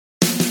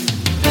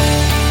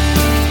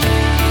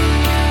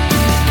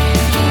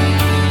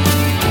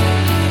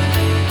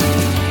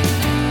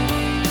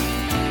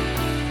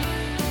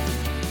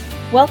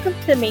Welcome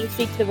to the Main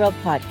Street to the World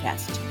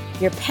podcast,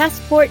 your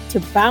passport to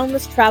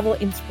boundless travel,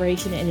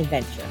 inspiration, and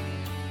adventure.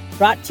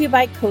 Brought to you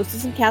by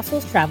Coasters and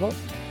Castles Travel,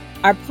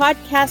 our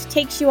podcast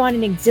takes you on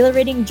an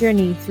exhilarating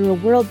journey through a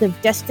world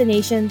of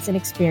destinations and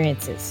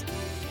experiences.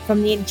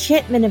 From the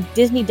enchantment of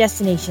Disney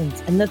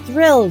destinations and the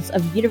thrills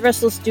of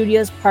Universal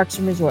Studios parks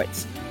and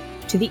resorts,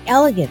 to the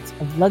elegance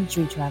of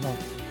luxury travel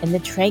and the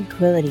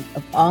tranquility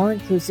of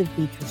all-inclusive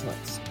beach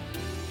resorts.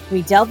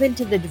 We delve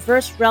into the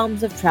diverse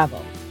realms of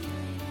travel.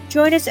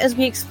 Join us as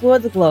we explore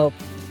the globe,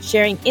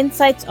 sharing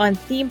insights on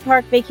theme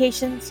park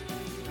vacations,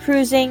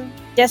 cruising,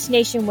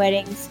 destination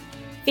weddings,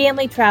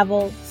 family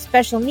travel,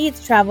 special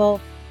needs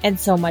travel, and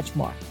so much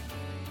more.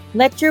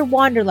 Let your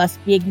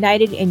wanderlust be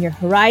ignited and your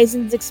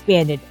horizons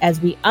expanded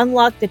as we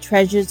unlock the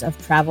treasures of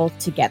travel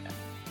together.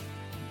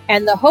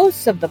 And the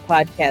hosts of the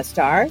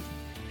podcast are...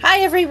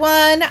 Hi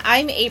everyone,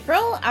 I'm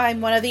April.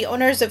 I'm one of the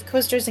owners of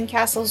Coasters and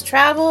Castles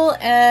Travel,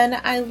 and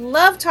I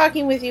love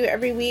talking with you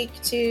every week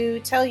to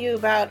tell you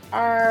about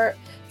our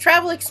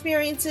travel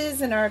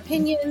experiences and our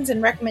opinions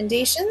and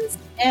recommendations.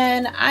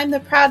 And I'm the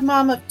proud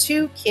mom of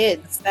 2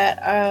 kids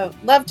that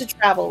love to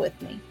travel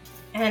with me.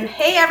 And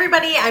hey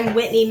everybody, I'm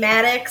Whitney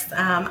Maddox.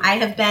 I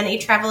have been a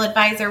travel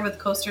advisor with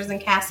Coasters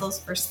and Castles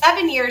for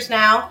 7 years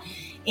now.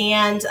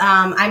 And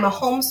I'm a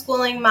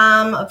homeschooling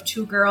mom of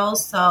 2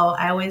 girls, so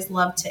I always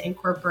love to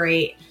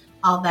incorporate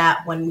all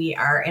that when we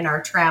are in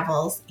our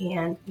travels.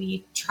 And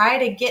we try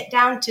to get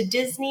down to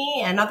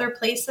Disney and other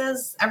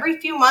places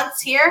every few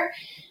months here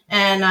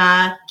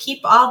and keep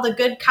all the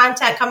good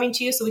content coming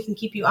to you so we can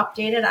keep you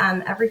updated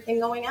on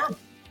everything going on.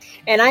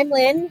 And I'm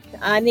Lynn.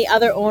 I'm the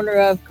other owner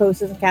of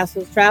Coasters and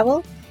Castles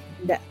Travel.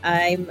 And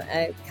I'm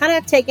kind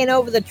of taking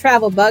over the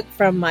travel bug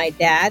from my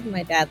dad.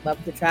 My dad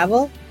loved to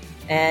travel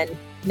and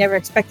never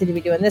expected to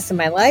be doing this in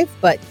my life,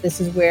 but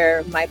this is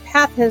where my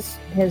path has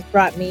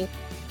brought me.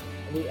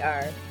 We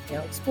are,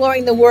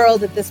 exploring the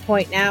world at this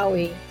point now.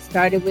 We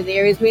started with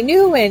areas we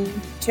knew and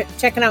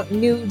checking out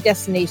new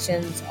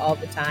destinations all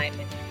the time,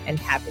 and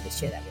happy to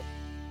share that with you.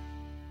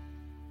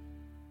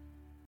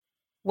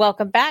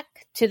 Welcome back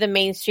to the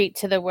Main Street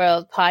to the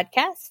World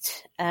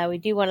podcast. We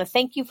do want to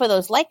thank you for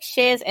those likes,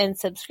 shares, and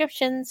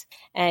subscriptions.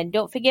 And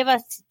don't forget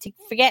to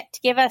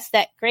give us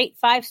that great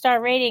 5-star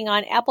rating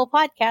on Apple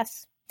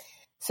Podcasts.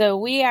 So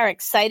we are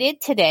excited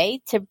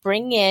today to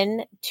bring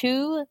in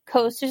 2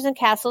 Coasters and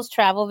Castles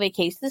Travel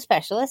Vacation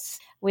Specialists.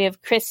 We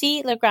have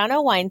Chrissy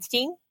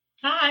Lograno-Weinstein.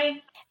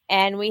 Hi.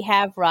 And we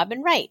have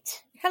Robin Wright.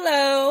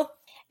 Hello.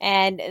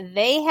 And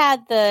they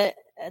had the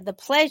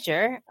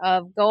pleasure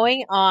of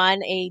going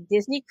on a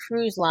Disney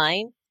cruise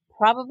line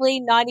probably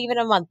not even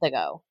a month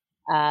ago.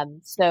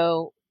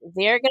 So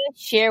they're going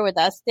to share with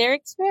us their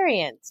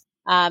experience.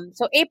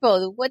 So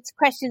April, what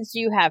questions do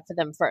you have for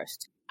them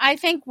first? I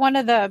think one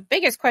of the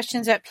biggest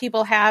questions that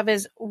people have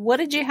is, what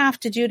did you have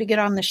to do to get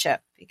on the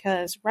ship?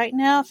 Because right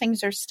now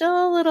things are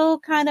still a little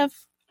kind of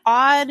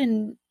odd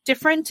and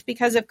different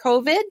because of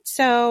COVID.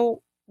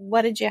 So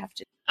what did you have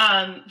to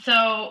do?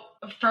 So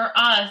for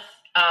us,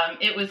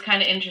 it was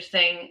kind of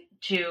interesting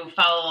to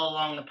follow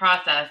along the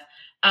process.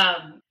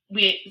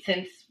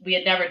 Since we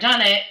had never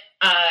done it,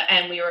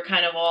 and we were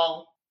kind of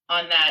all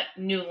on that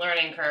new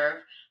learning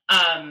curve,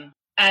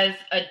 as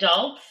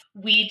adults,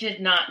 we did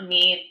not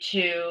need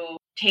to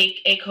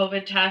take a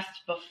COVID test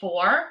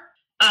before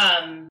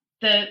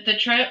the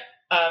trip.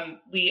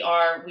 We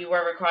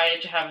were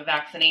required to have a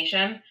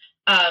vaccination.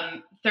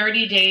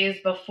 30 days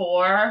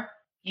before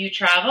you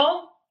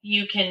travel,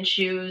 you can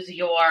choose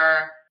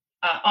your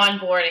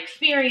onboard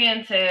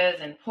experiences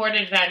and port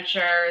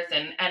adventures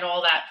and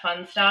all that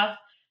fun stuff.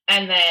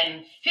 And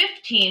then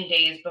 15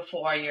 days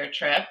before your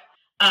trip,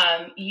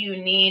 you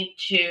need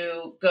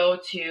to go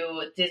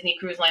to Disney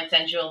Cruise Line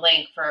sends you a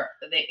link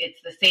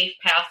it's the Safe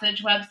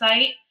Passage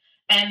website.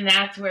 And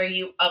that's where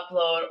you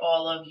upload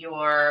all of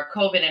your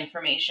COVID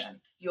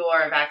information,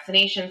 your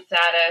vaccination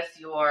status,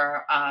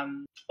 your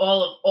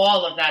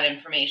all of that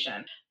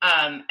information.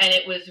 And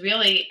it was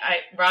really,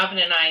 Robin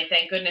and I,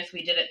 thank goodness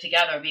we did it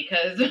together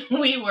because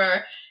we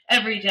were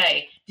every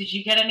day. Did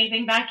you get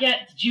anything back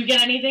yet? Did you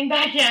get anything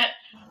back yet?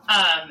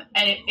 And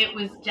it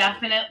was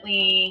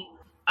definitely,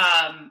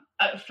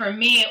 for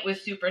me, it was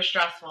super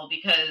stressful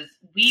because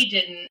we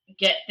didn't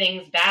get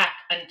things back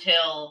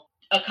until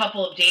a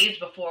couple of days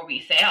before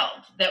we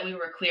sailed that we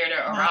were clear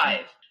to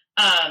arrive.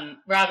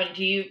 Robin,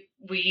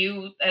 were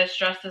you as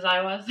stressed as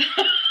I was?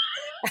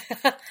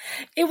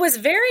 It was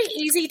very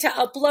easy to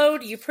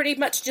upload. You pretty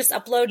much just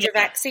upload your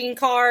vaccine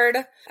card,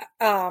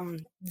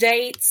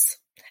 dates.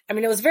 I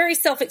mean, it was very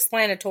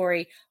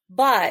self-explanatory,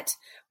 but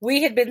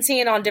we had been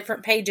seeing on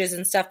different pages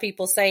and stuff,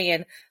 people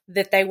saying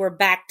that they were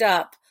backed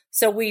up.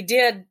 So we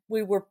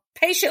were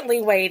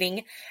patiently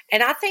waiting.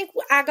 And I think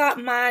I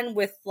got mine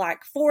with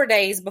like 4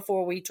 days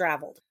before we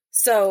traveled.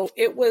 So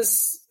it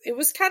was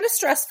kind of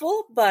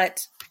stressful,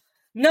 but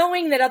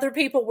knowing that other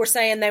people were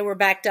saying they were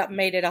backed up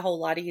made it a whole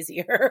lot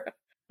easier.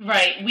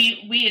 Right.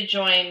 We had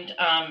joined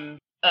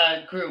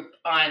a group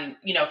on,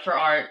 for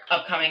our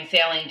upcoming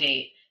sailing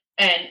date.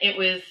 And it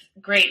was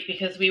great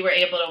because we were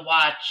able to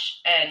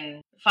watch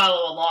and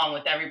follow along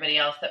with everybody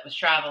else that was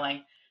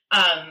traveling.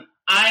 I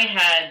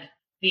had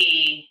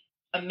the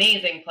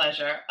amazing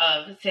pleasure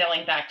of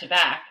sailing back to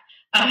back.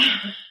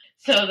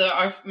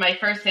 My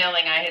first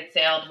sailing, I had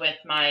sailed with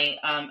my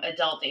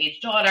adult age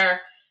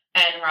daughter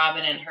and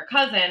Robin and her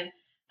cousin.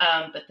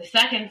 But the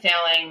second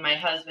sailing, my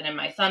husband and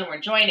my son were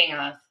joining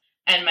us,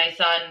 and my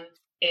son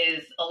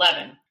is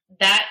 11.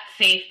 That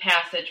safe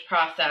passage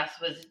process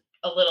was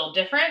a little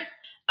different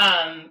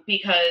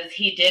because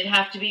he did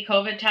have to be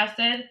COVID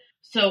tested.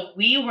 So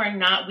we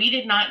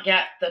did not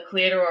get the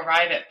clear to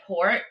arrive at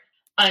port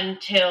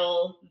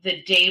until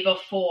the day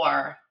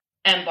before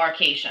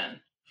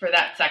embarkation for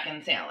that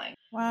second sailing.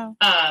 Wow.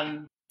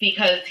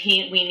 Because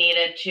we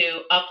needed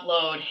to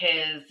upload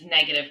his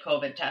negative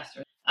COVID test.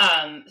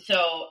 And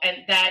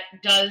that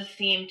does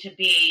seem to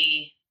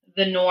be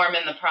the norm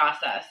in the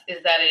process,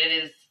 is that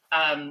it is,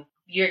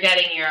 you're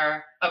getting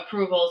your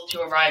approvals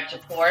to arrive to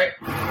port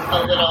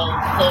a little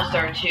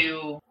closer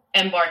to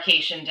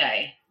embarkation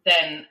day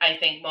than I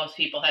think most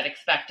people had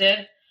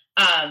expected.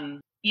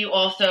 You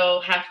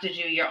also have to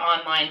do your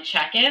online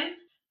check-in.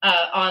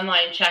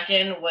 Online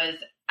check-in was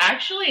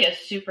actually a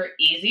super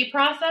easy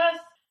process,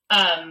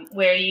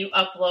 where you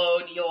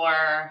upload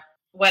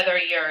whether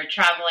you're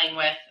traveling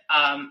with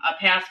a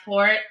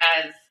passport,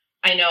 as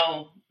I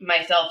know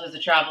myself as a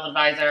travel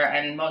advisor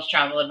and most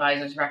travel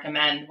advisors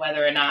recommend,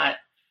 whether or not,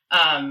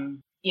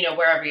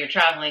 wherever you're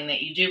traveling,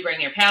 that you do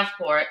bring your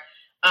passport.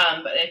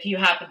 But if you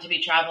happen to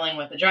be traveling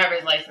with a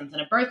driver's license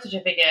and a birth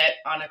certificate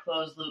on a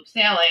closed loop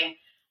sailing,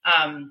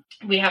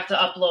 we have to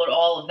upload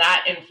all of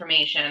that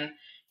information.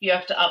 You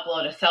have to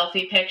upload a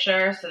selfie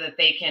picture so that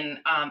they can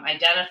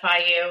identify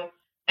you.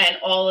 And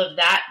all of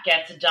that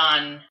gets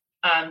done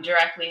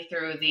directly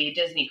through the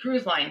Disney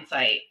Cruise Line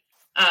site.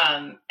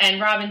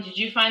 And Robin, did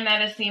you find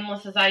that as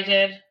seamless as I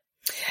did?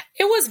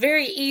 It was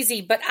very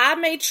easy, but I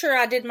made sure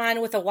I did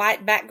mine with a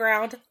white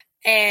background,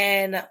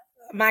 and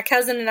my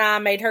cousin and I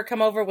made her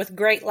come over with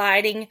great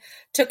lighting,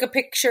 took a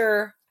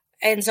picture,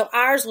 and so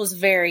ours was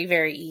very,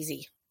 very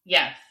easy.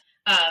 Yes.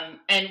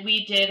 And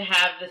we did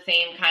have the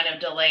same kind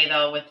of delay,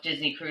 though, with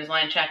Disney Cruise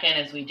Line check-in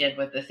as we did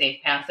with the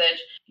Safe Passage.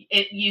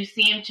 You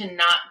seem to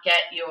not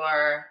get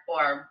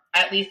or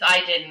at least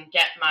I didn't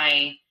get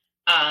my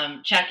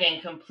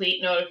check-in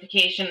complete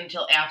notification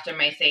until after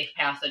my Safe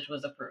Passage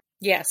was approved.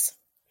 Yes.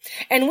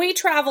 And we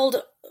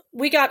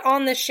got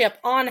on the ship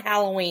on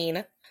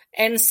Halloween.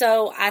 And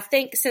so I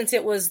think since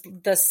it was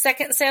the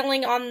second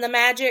sailing on the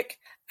Magic,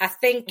 I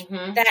think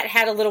that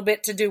had a little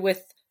bit to do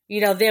with,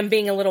 them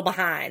being a little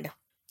behind.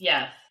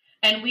 Yes.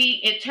 And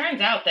it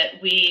turns out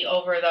that we,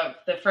 over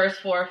the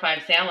first 4 or 5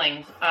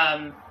 sailings,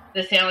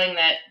 the sailing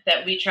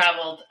that we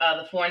traveled,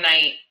 the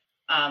 4-night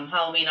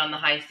Halloween on the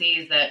high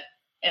seas that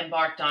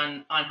embarked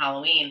on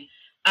Halloween,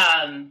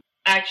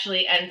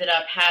 actually ended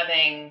up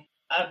having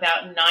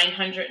about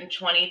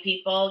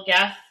 920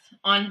 guests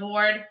on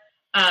board.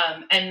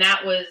 And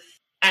that was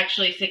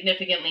actually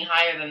significantly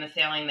higher than the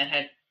sailing that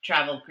had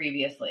traveled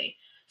previously.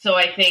 So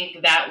I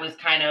think that was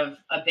kind of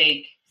a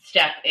big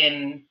step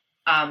in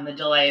the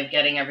delay of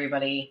getting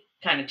everybody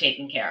kind of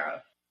taken care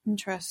of.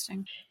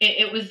 Interesting.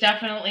 It was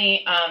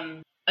definitely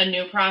a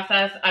new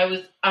process.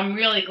 I'm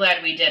really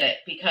glad we did it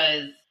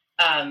because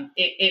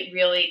it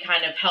really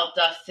kind of helped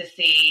us to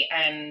see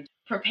and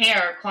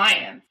prepare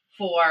clients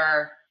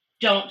for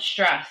don't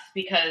stress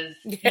because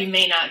you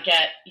may not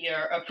get your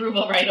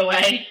approval right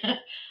away.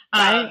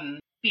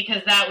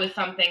 Because that was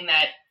something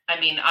that,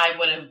 I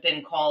would have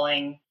been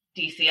calling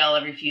DCL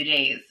every few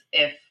days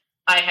if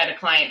I had a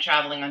client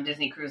traveling on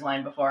Disney Cruise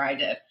Line before I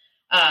did.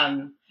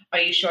 Are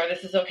you sure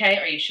this is okay?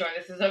 Are you sure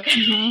this is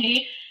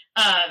okay?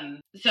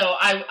 So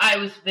I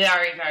was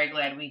very, very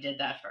glad we did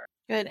that first.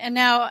 Good. And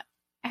now,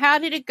 how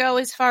did it go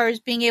as far as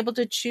being able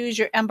to choose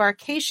your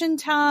embarkation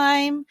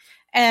time?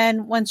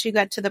 And once you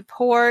got to the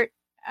port,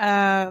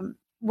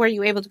 were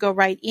you able to go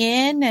right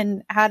in?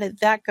 And how did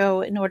that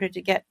go in order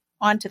to get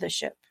onto the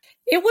ship?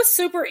 It was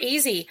super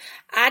easy.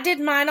 I did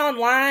mine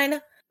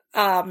online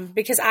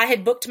because I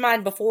had booked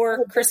mine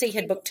before Chrissy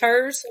had booked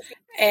hers.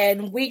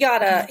 And we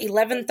got a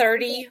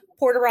 11:30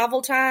 port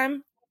arrival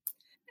time.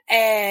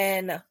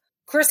 And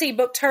Chrissy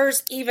booked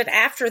hers even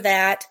after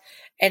that.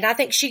 And I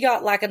think she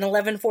got like an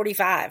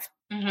 11:45.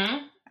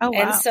 Mm-hmm. Oh, wow.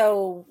 And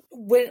so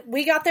when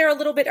we got there a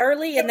little bit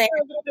early and they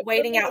were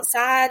waiting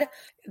outside,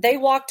 they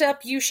walked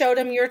up, you showed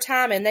them your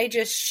time, and they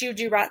just shooed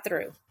you right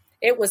through.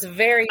 It was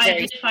very, very... I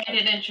did find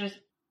it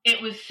interesting.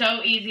 It was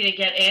so easy to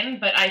get in,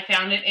 but I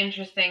found it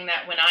interesting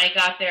that when I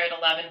got there at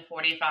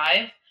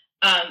 11:45,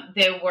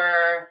 there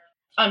were...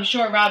 I'm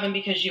sure, Robin,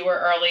 because you were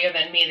earlier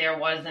than me, there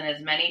wasn't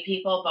as many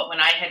people, but when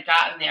I had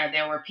gotten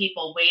there were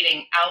people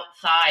waiting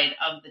outside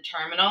of the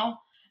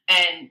terminal,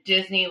 and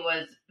Disney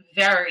was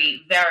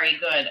very, very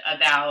good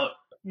about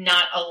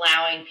not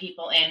allowing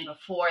people in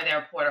before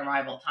their port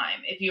arrival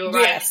time. If you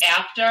arrived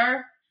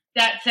after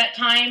that set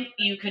time,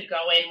 you could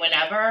go in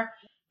whenever,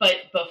 But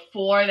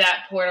before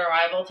that port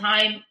arrival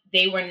time,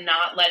 they were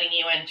not letting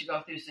you in to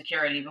go through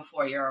security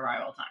before your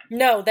arrival time.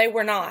 No, they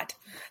were not.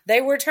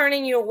 They were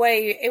turning you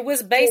away. It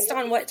was based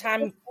on what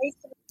time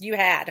you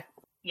had.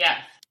 Yes.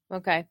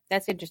 Okay,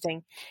 that's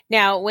interesting.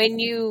 Now, when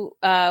you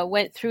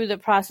went through the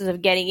process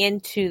of getting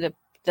into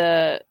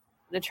the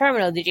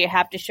terminal, did you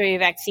have to show your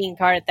vaccine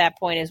card at that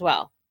point as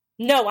well?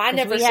 No, I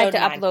never had to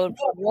mine. upload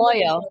for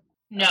Royal.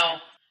 No.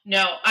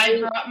 I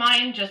brought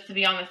mine just to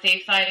be on the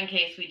safe side in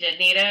case we did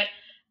need it,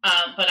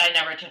 but I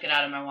never took it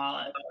out of my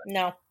wallet.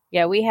 No.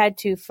 Yeah, we had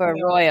to for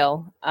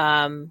Royal.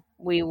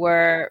 We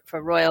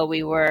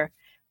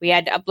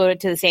had to upload it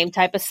to the same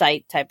type of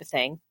site type of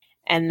thing.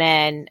 And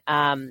then,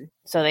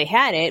 so they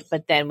had it,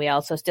 but then we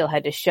also still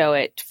had to show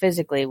it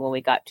physically when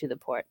we got to the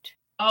port.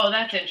 Oh,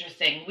 that's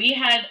interesting. We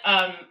had,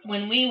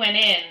 when we went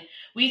in,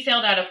 we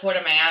sailed out of Port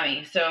of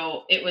Miami,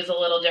 so it was a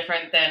little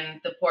different than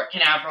the Port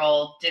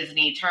Canaveral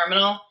Disney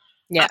terminal.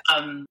 Yeah.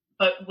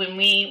 But when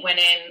we went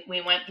in,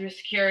 we went through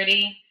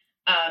security,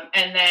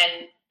 and then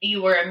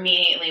you were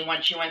immediately,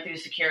 once you went through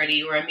security,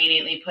 you were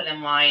immediately put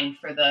in line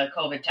for the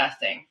COVID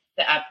testing,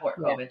 the at-port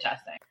COVID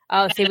testing.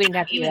 Oh, see, we didn't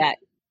have to do that.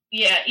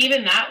 Yeah,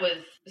 even that was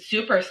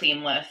super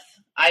seamless.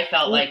 I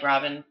felt like,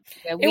 Robin.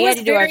 Yeah, we had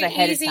to do ours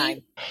ahead of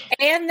time.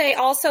 And they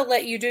also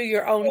let you do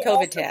your own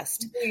COVID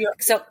test.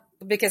 So,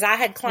 because I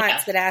had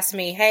clients that asked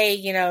me,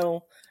 hey,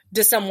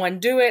 does someone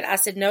do it? I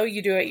said, no,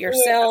 you do it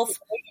yourself.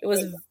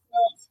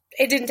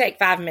 It didn't take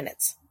 5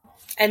 minutes.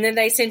 And then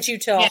they sent you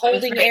to a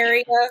holding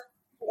area.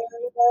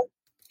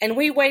 And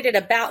we waited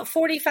about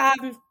 45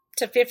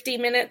 to 50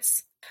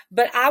 minutes.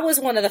 But I was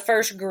one of the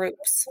first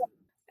groups.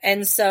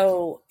 And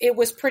so it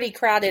was pretty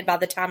crowded by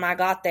the time I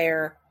got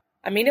there.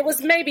 I mean, it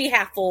was maybe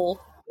half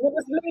full.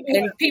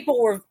 And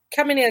people were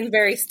coming in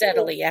very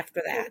steadily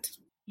after that.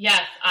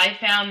 Yes, I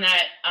found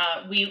that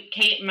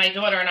Kate, my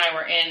daughter and I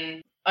were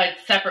in a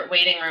separate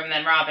waiting room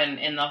than Robin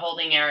in the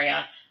holding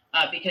area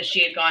because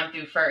she had gone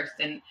through first.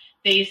 And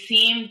they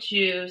seem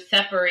to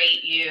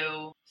separate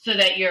you so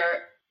that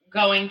you're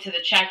going to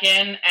the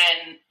check-in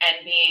and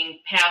being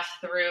passed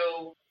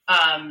through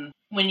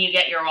when you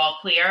get your all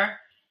clear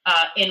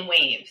in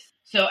waves.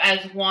 So as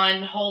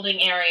one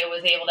holding area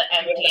was able to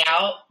empty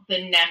out,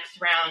 the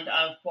next round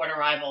of port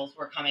arrivals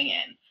were coming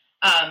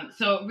in.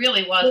 So it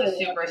really was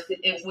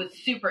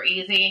super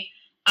easy.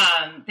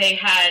 They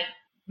had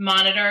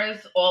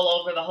monitors all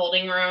over the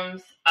holding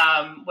rooms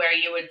where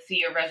you would see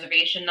your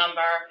reservation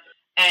number,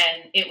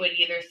 and it would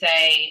either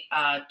say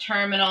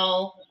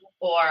terminal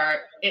or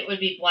it would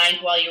be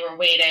blank while you were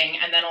waiting,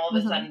 and then all of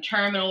a sudden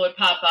terminal would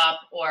pop up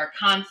or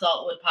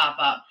consult would pop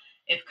up.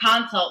 If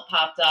consult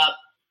popped up,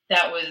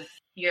 that was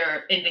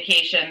your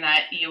indication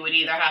that you would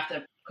either have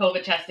to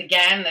COVID test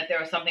again, that there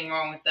was something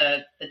wrong with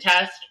the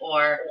test,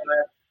 or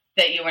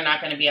that you were not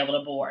going to be able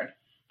to board.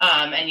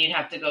 And you'd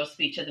have to go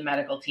speak to the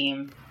medical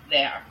team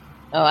there.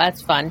 Oh,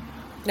 that's fun.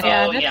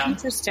 Yeah, that's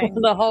interesting.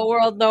 The whole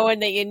world knowing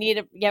that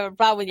you have a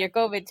problem with your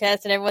COVID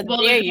test and everyone's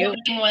near you.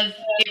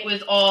 It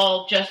was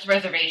all just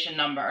reservation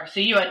number.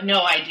 So you had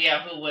no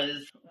idea who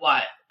was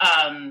what.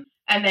 And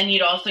then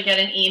you'd also get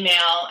an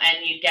email and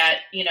you'd get,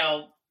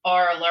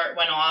 our alert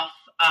went off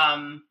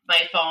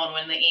my phone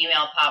when the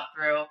email popped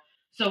through.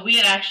 So we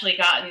had actually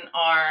gotten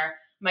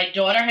my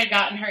daughter had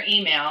gotten her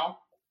email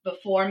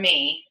before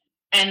me,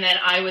 and then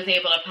I was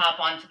able to pop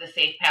onto the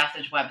Safe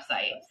Passage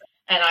website,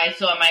 and I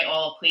saw my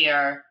all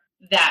clear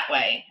that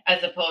way,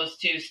 as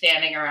opposed to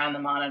standing around the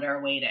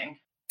monitor waiting.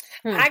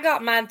 I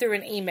got mine through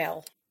an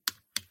email.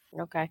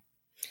 Okay.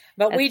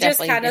 But we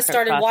just kind of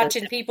started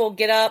watching people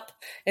get up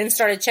and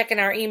started checking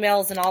our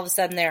emails, and all of a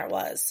sudden there it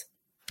was.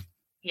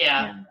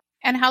 Yeah.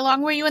 And how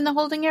long were you in the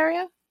holding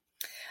area?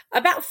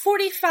 About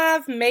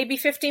 45, maybe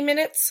 50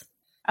 minutes.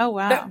 Oh,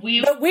 wow.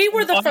 But we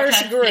were the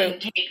first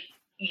group.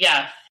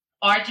 Yes.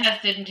 Our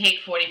test didn't take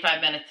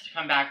 45 minutes to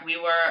come back. We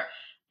were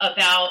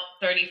about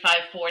 35,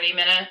 40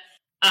 minutes.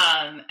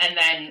 And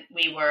then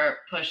we were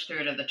pushed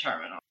through to the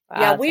terminal. Wow,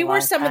 yeah, we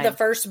were some of the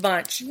first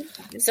bunch.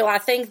 So I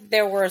think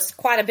there was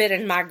quite a bit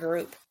in my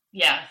group.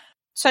 Yeah.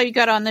 So you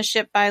got on the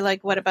ship by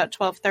about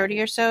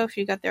 12:30 or so, if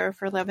you got there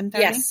for 11:30?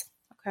 Yes.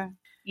 Okay.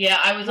 Yeah,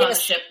 I was on the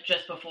ship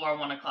just before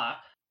 1 o'clock.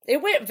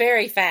 It went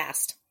very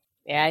fast.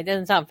 Yeah, it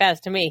doesn't sound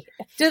fast to me.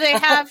 Do they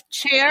have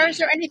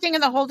chairs or anything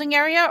in the holding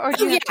area, or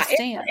do you have to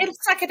stand? It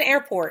looks like an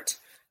airport.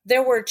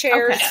 There were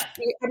chairs.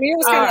 Okay. I mean, it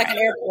was kind of like an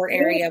airport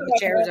area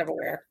with chairs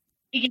everywhere.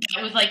 Yeah,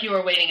 it was like you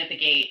were waiting at the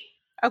gate.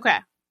 Okay.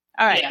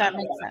 All right, that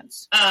makes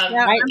sense.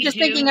 I'm just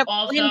thinking of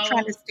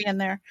trying to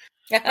stand there.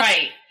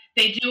 Right.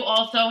 They do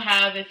also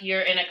have, if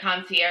you're in a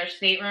concierge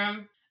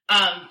stateroom,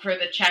 for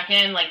the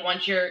check-in, like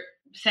once you're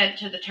sent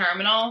to the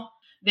terminal,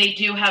 they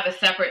do have a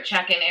separate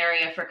check-in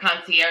area for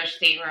concierge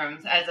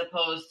staterooms as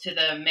opposed to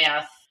the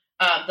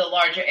the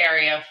larger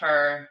area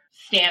for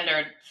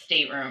standard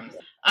staterooms.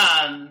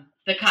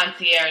 The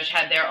concierge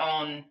had their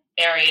own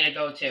area to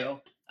go to.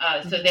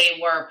 So they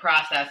were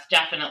processed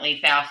definitely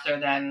faster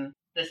than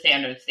the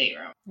standard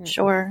stateroom.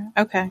 Sure.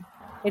 Okay.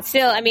 It's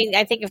still, I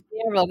think of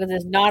Canaveral because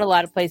there's not a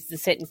lot of places to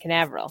sit in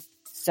Canaveral.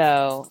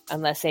 So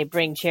unless they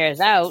bring chairs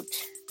out,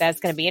 that's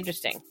going to be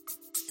interesting.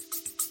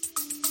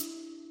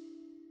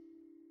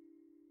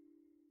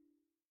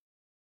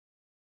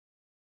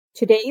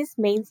 Today's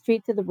Main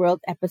Streets of the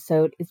World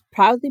episode is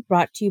proudly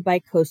brought to you by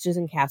Coasters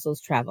and Castles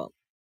Travel.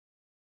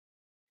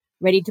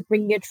 Ready to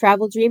bring your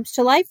travel dreams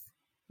to life?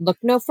 Look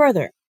no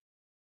further.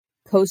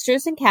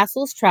 Coasters and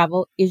Castles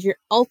Travel is your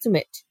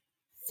ultimate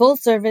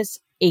full-service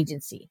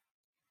agency,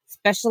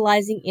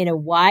 specializing in a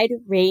wide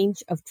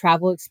range of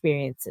travel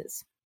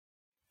experiences.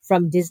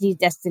 From Disney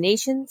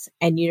destinations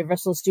and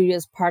Universal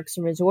Studios parks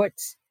and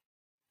resorts,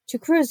 to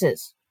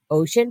cruises,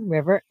 ocean,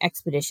 river,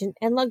 expedition,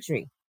 and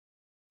luxury.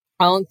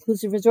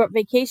 All-inclusive resort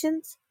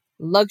vacations,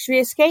 luxury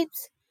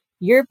escapes,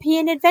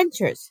 European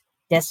adventures,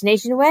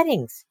 destination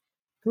weddings,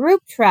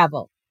 group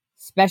travel,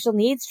 special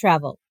needs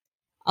travel,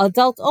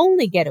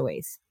 adult-only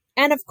getaways,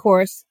 and of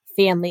course,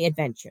 family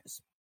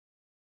adventures.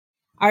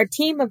 Our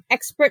team of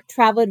expert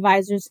travel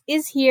advisors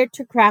is here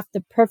to craft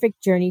the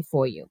perfect journey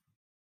for you.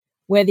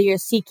 Whether you're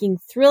seeking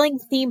thrilling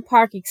theme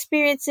park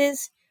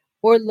experiences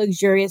or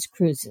luxurious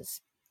cruises,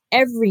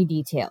 every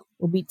detail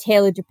will be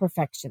tailored to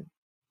perfection.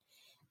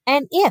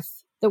 And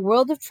if the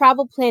world of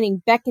travel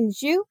planning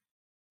beckons you,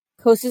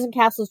 Coasters and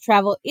Castles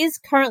Travel is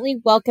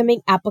currently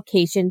welcoming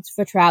applications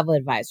for travel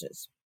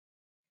advisors.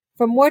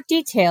 For more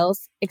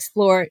details,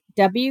 explore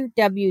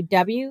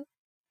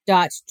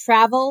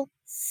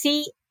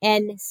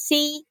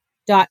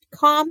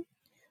www.travelcnc.com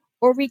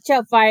or reach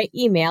out via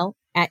email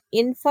at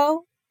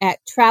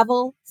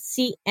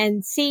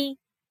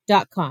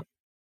info@travelcnc.com.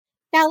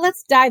 Now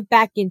let's dive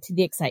back into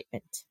the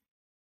excitement.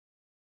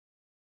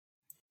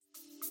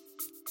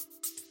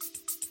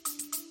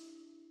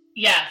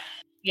 Yes.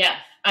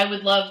 I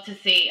would love to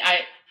see.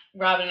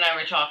 Robin and I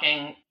were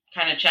talking,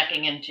 kind of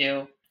checking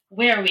into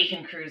where we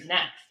can cruise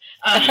next.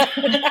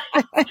 I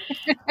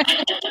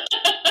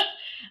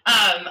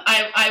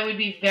would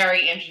be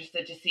very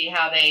interested to see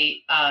how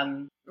they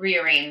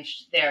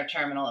rearranged their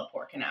terminal at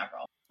Port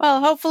Canaveral.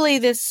 Well, hopefully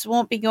this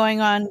won't be going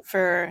on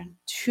for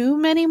too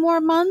many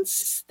more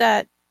months,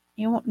 that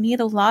you won't need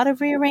a lot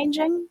of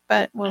rearranging,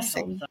 but we'll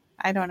see. So.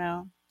 I don't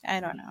know.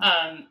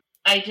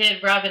 I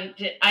did, Robin.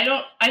 I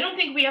don't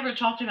think we ever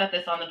talked about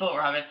this on the boat,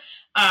 Robin.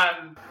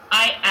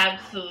 I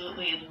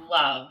absolutely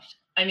loved.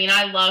 I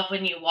love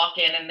when you walk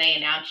in and they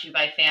announce you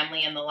by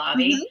family in the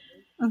lobby.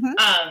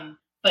 Mm-hmm.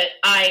 But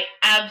I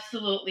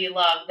absolutely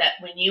love that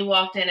when you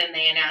walked in and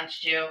they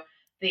announced you,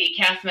 the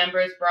cast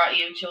members brought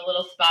you to a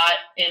little spot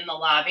in the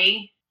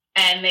lobby,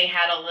 and they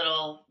had a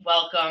little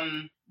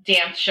welcome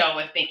dance show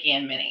with Mickey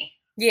and Minnie.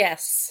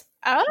 Yes.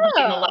 Oh,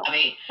 in the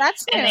lobby.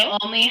 That's new. And they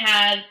only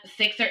had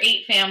 6 or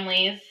 8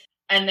 families,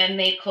 and then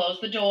they'd close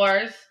the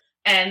doors,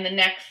 and the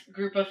next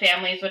group of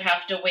families would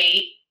have to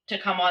wait to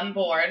come on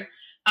board.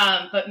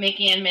 But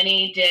Mickey and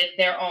Minnie did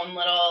their own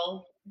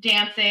little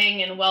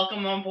dancing and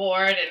welcome on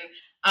board, and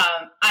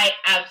I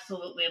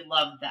absolutely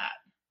loved that.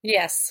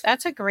 Yes.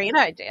 That's a great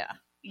idea.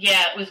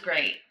 Yeah, it was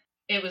great.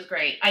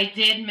 I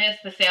did miss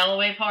the sail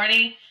away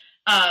party,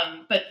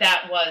 but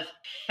that was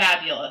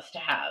fabulous to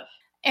have.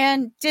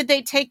 And did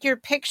they take your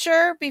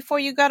picture before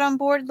you got on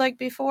board like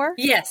before?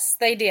 Yes,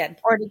 they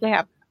did. Or did they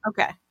have?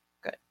 Okay,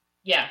 good.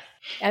 Yes.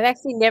 I've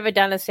actually never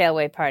done a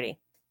sailaway party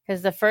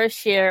because the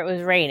first year it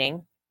was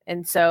raining,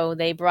 and so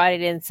they brought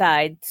it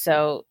inside,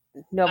 so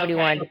nobody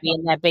wanted to be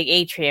in that big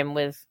atrium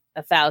with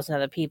 1,000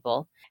 other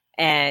people.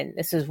 And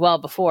this was well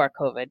before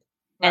COVID.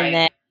 Right. And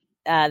then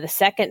the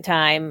second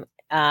time,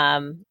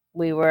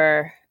 we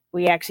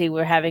actually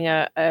were having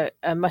a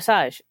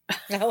massage.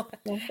 No.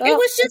 It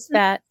was just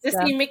that to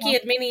see Mickey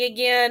and Minnie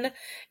again.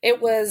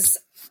 It was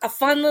a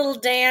fun little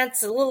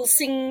dance, a little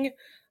sing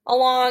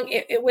along.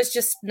 It was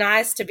just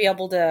nice to be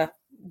able to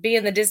be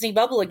in the Disney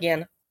bubble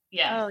again.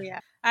 Yeah. Oh yeah.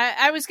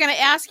 I was going to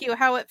ask you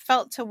how it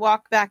felt to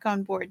walk back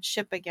on board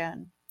ship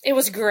again. It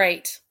was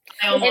great.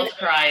 I almost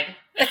cried.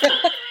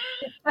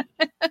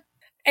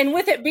 And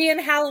with it being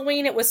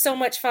Halloween, it was so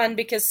much fun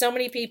because so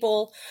many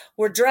people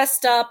were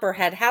dressed up or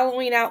had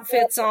Halloween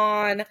outfits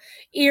on,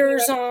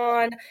 ears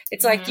on.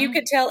 It's like you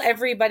could tell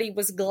everybody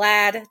was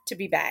glad to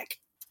be back.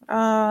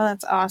 Oh,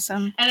 that's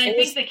awesome. And I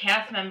think the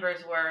cast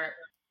members were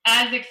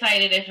as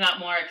excited, if not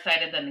more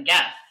excited than the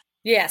guests.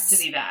 Yes. To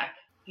be back.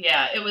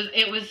 Yeah,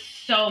 it was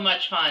so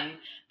much fun.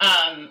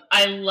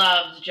 I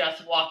loved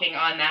just walking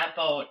on that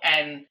boat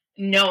and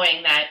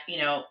knowing that,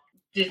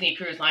 Disney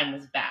Cruise Line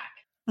was back.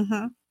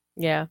 Mm-hmm.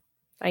 Yeah.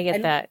 I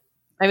get that.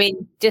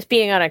 Just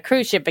being on a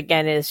cruise ship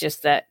again is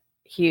just that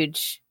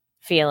huge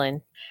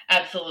feeling.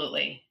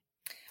 Absolutely.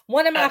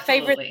 One of my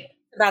favorite things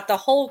about the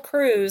whole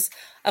cruise,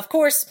 of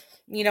course,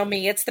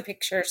 me, it's the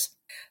pictures.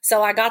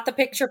 So I got the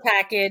picture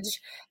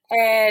package,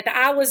 and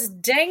I was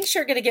dang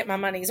sure going to get my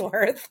money's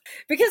worth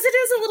because it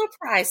is a little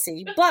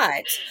pricey.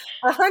 But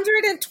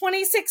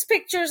 126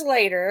 pictures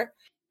later,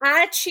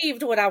 I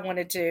achieved what I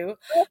wanted to.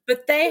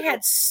 But they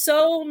had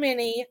so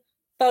many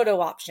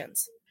photo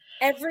options.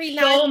 Every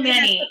night, so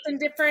many something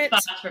different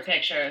spots for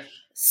pictures.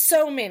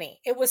 So many.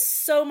 It was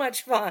so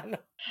much fun.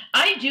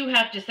 I do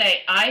have to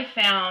say, I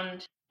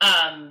found,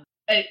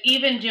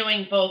 even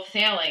doing both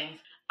sailings,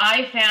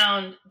 I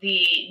found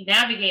the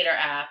Navigator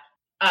app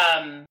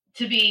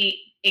to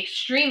be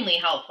extremely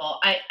helpful.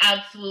 I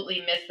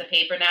absolutely miss the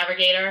paper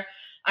Navigator.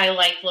 I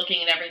liked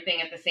looking at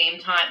everything at the same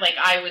time. Like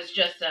I was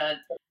just a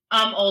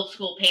old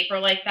school paper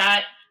like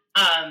that.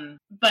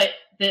 But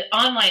the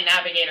online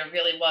navigator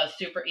really was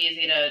super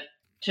easy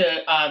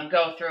to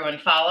go through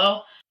and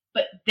follow.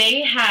 But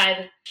they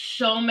had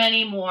so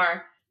many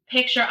more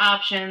picture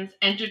options,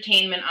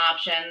 entertainment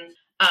options.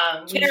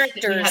 We had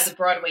the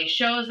Broadway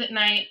shows at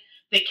night.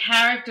 The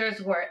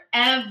characters were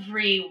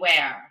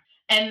everywhere.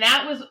 And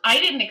I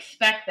didn't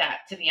expect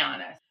that, to be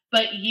honest.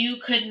 But you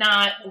could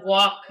not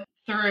walk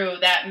through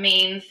that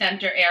main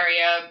center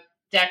area,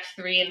 decks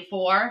 3 and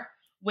 4,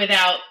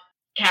 without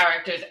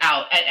characters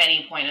out at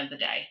any point of the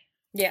day.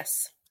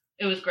 Yes.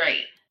 It was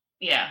great.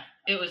 Yeah,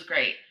 it was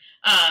great.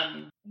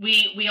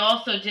 We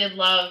also did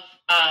love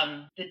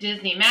the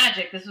Disney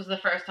Magic. This was the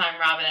first time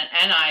Robin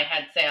and I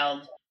had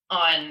sailed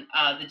on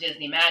the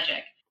Disney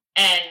Magic.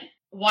 And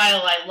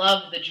while I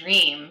love the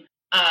Dream,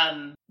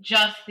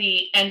 just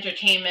the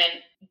entertainment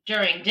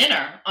during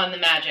dinner on the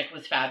Magic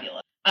was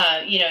fabulous.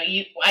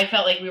 I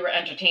felt like we were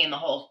entertained the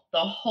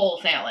whole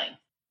sailing.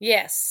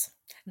 Yes.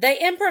 They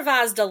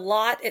improvised a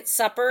lot at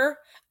supper,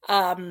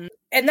 and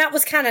that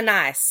was kind of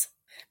nice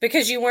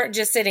because you weren't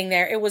just sitting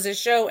there. It was a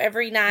show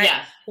every night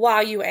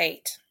while you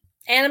ate.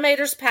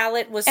 Animator's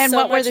Palette was so much fun.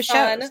 And what were the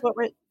shows?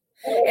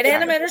 At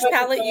Animator's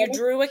Palette, you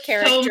drew a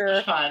character. So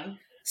much fun.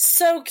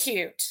 So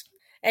cute.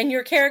 And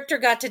your character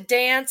got to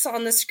dance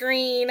on the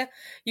screen.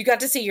 You got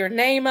to see your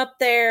name up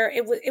there.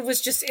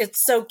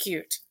 It's so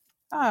cute.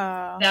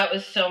 Oh, that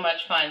was so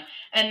much fun.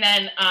 And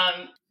then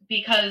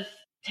because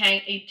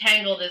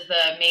Tangled is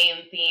the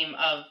main theme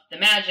of the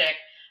Magic,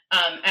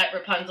 at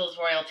Rapunzel's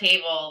Royal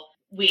Table,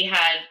 we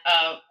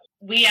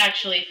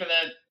actually, for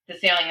the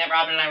sailing that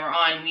Robin and I were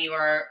on, we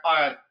were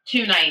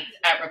 2 nights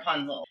at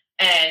Rapunzel.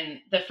 And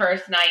the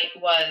first night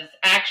was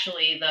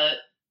actually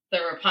the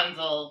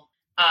Rapunzel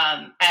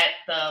at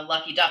the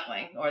Lucky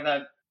Duckling,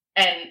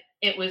 and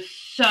it was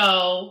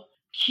so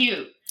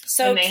cute.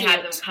 So when they cute.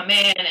 had them come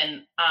in,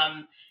 and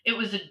it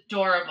was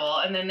adorable.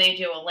 And then they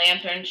do a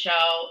lantern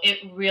show. It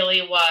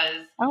really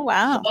was so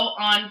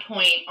on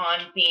point, on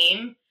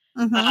theme,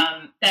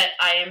 that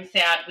I am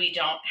sad we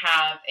don't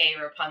have a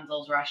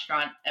Rapunzel's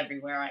restaurant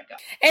everywhere I go.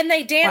 And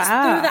they danced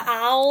through the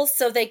aisles,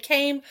 so they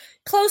came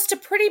close to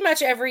pretty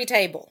much every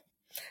table.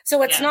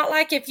 So it's not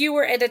like if you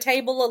were at a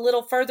table a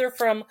little further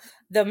from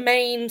the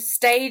main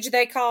stage,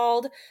 they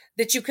called,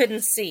 that you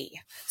couldn't see.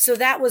 So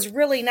that was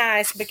really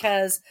nice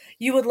because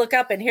you would look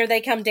up and here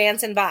they come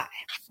dancing by.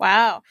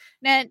 Wow.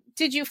 Now,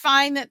 did you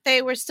find that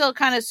they were still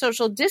kind of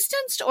social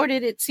distanced, or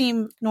did it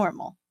seem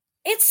normal?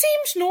 It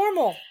seemed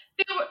normal.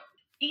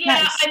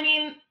 Nice. I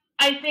mean,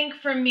 I think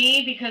for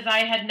me, because I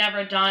had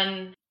never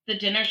done the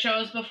dinner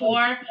shows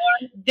before,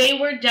 they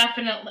were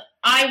definitely,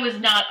 I was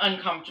not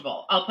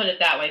uncomfortable. I'll put it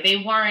that way. They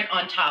weren't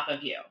on top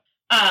of you.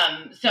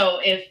 So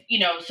if,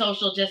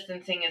 social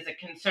distancing is a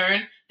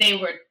concern, they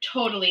were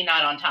totally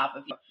not on top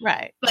of you.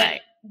 Right.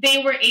 But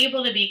they were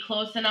able to be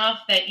close enough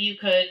that you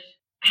could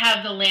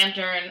have the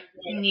lantern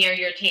near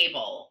your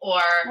table,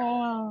 or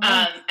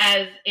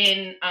as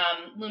in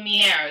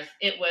Lumiere's,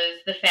 it was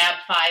the Fab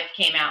Five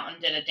came out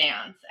and did a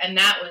dance, and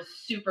that was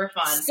super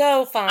fun.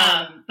 So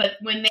fun. But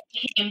when they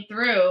came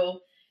through,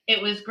 it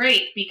was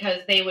great because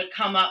they would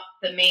come up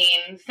the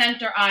main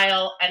center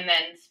aisle and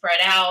then spread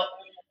out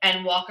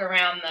and walk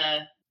around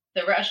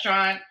the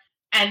restaurant,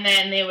 and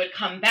then they would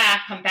come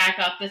back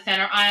up the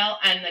center aisle,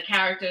 and the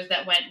characters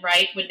that went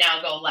right would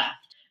now go left.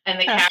 And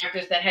the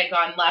characters that had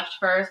gone left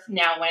first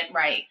now went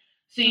right.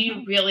 So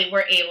you really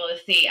were able to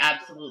see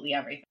absolutely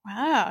everything.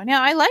 Wow.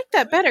 Now, I like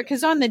that better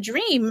because on the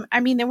Dream,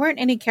 I mean, there weren't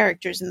any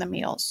characters in the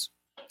meals.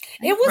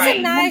 It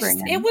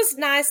was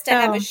nice to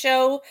have a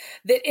show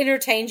that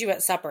entertained you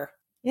at supper.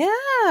 Yeah,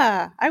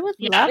 I would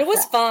love it. It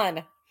was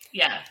fun.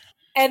 Yeah.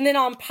 And then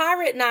on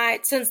Pirate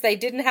Night, since they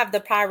didn't have the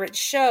pirate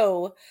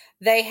show,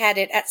 they had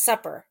it at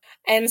supper.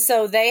 And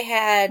so they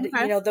had,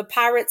 the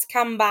pirates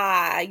come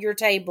by your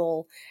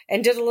table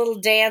and did a little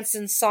dance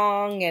and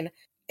song. And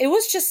it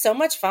was just so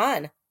much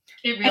fun.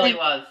 It really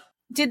was.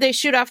 Did they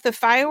shoot off the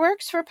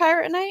fireworks for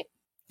Pirate Night?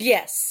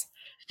 Yes.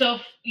 So,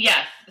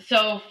 yes.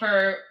 So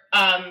for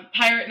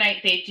Pirate Night,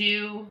 they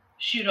do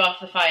shoot off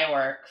the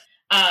fireworks.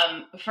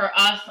 For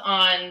us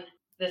on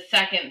the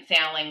second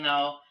sailing,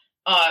 though,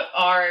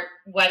 our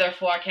weather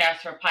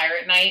forecast for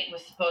Pirate Night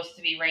was supposed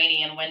to be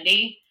rainy and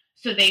windy.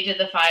 So they did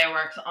the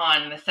fireworks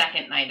on the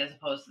second night as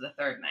opposed to the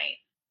third night.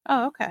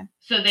 Oh, okay.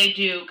 So they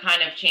do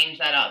kind of change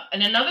that up.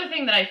 And another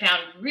thing that I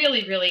found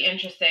really, really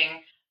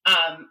interesting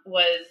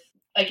was,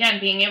 again,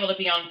 being able to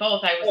be on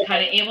both. I was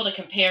kind of able to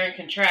compare and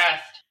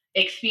contrast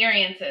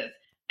experiences.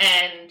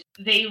 And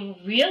they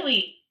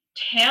really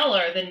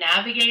tailor the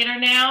navigator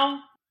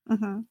now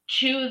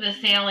to the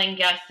sailing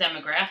guest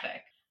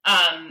demographic.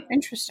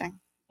 Interesting.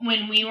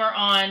 When we were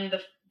on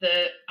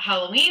the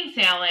Halloween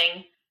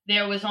sailing,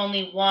 there was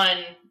only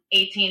one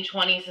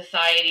 1820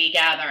 Society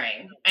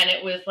gathering, and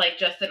it was like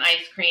just an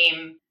ice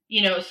cream,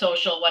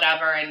 social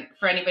whatever. And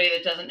for anybody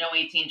that doesn't know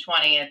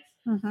 1820,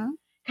 it's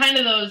kind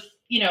of those,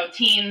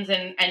 teens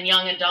and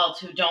young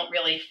adults who don't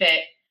really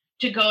fit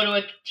to go to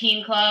a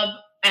teen club,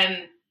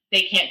 and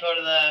they can't go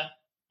to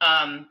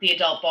the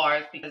adult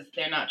bars because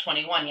they're not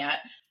 21 yet.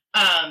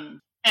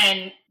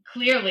 And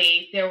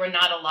clearly there were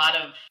not a lot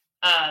of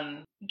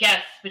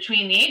guests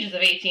between the ages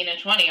of 18 and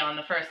 20 on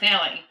the first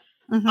sailing.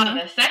 Mm-hmm. On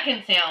the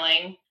second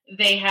sailing,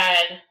 they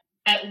had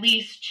at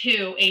least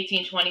 2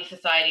 1820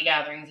 society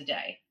gatherings a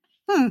day.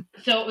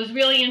 So it was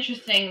really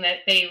interesting that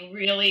they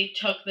really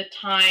took the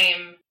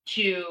time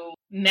to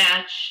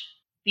match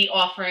the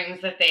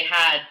offerings that they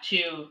had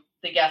to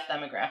the guest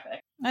demographic.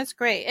 That's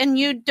great. And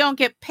you don't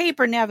get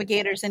paper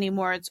navigators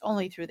anymore. It's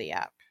only through the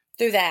app.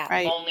 Through that.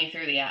 Right. Only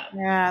through the app.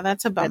 Yeah,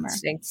 that's a bummer. That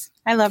stinks.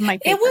 I love my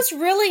paper. It was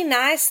really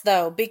nice,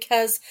 though,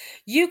 because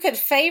you could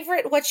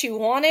favorite what you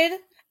wanted,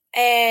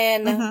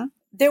 and Mm-hmm.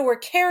 there were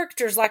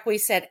characters, like we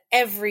said,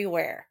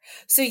 everywhere.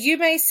 So you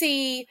may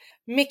see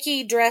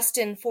Mickey dressed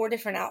in 4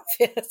 different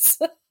outfits.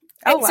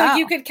 Oh, And so wow.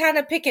 you could kind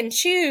of pick and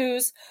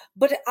choose,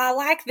 but I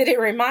like that it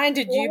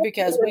reminded you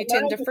because we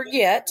tend to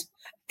forget.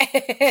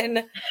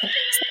 And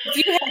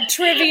if you had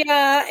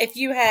trivia, if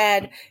you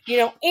had,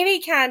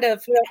 any kind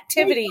of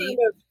activity,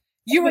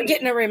 you were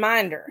getting a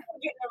reminder.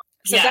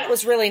 So Yeah. that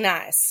was really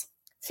nice.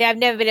 See, I've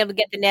never been able to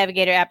get the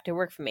Navigator app to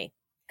work for me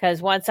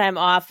because once I'm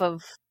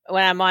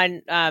when I'm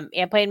on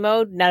airplane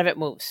mode, none of it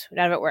moves.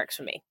 None of it works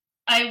for me.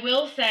 I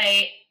will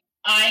say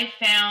I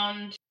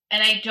found,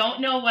 and I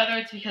don't know whether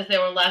it's because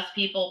there were less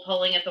people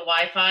pulling at the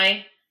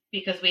Wi-Fi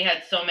because we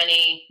had so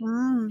many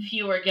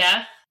fewer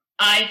guests.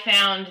 I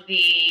found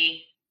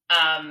the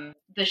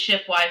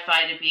ship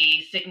Wi-Fi to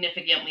be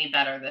significantly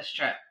better this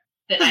trip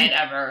than I had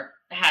ever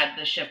had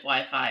the ship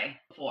Wi-Fi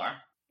before.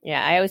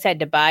 Yeah, I always had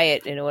to buy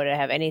it in order to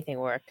have anything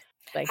work.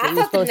 Like I it was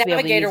thought the supposed to be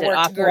able to Navigator use it worked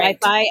off the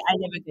great. Wi-Fi. I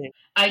never did.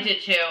 I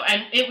did too.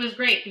 And it was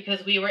great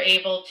because we were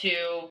able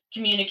to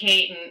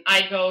communicate, and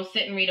I'd go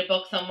sit and read a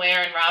book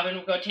somewhere and Robin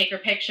would go take her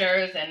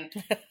pictures, and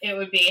it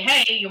would be,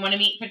 hey, you want to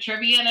meet for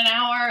trivia in an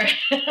hour?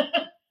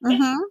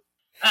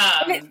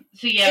 Mm-hmm.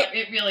 So yeah,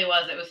 it really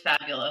was. It was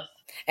fabulous.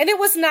 And it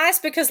was nice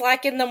because,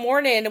 like, in the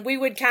morning, we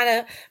would kind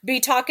of be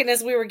talking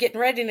as we were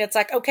getting ready, and it's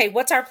like, okay,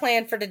 what's our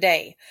plan for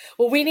today?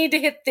 Well, we need to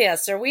hit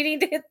this, or we need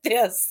to hit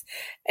this.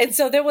 And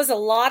so there was a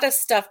lot of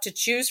stuff to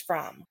choose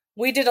from.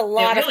 We did a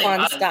lot really of fun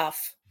was.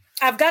 stuff.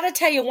 I've got to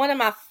tell you, one of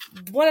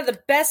the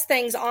best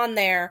things on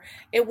there,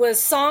 it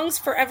was Songs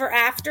Forever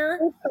After.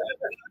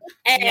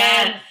 And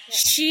Yes.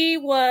 she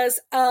was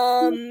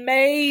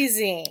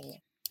amazing.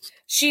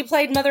 She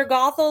played Mother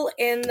Gothel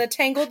in the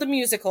Tangled the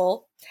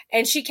musical,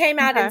 and she came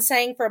out and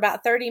sang for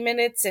about 30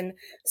 minutes and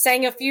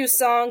sang a few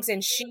songs,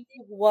 and she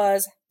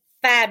was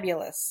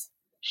fabulous.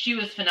 She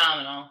was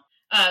phenomenal.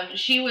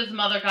 She was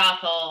Mother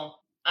Gothel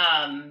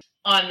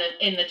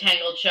in the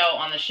Tangled show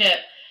on the ship,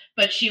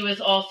 but she was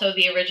also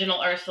the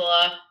original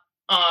Ursula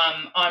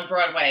on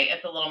Broadway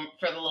for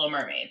the Little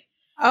Mermaid.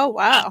 Oh,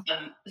 wow.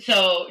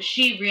 So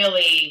she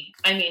really,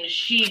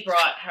 she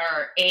brought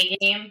her A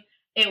game.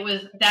 That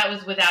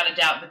was without a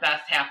doubt the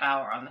best half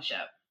hour on the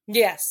ship.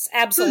 Yes,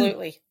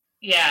 absolutely.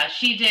 Yeah,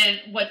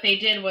 what they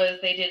did was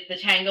they did the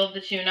Tangled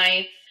the 2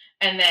 nights,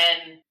 and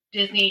then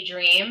Disney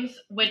Dreams,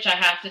 which I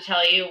have to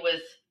tell you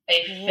was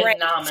a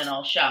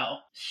phenomenal show.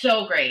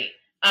 So great.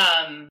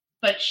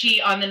 But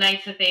she, on the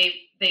nights that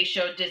they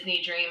showed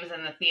Disney Dreams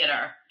in the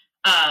theater,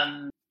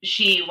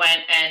 she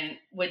went and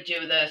would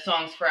do the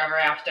Songs Forever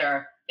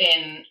After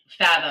in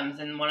Fathoms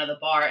in one of the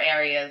bar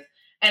areas.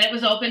 And it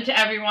was open to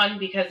everyone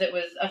because it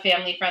was a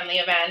family-friendly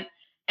event,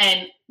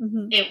 and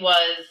it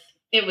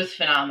was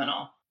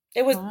phenomenal.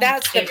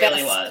 That's the It best.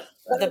 really was.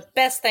 The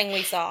best thing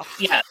we saw.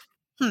 Yeah.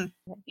 Hmm.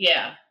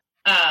 Yeah.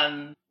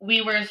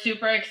 We were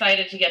super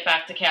excited to get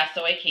back to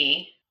Castaway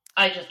Cay.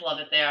 I just love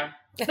it there.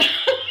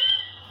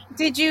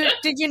 Did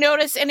you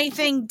notice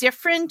anything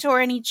different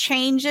or any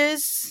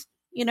changes,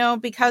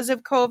 because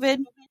of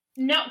COVID?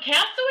 No,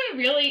 Castaway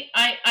really,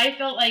 I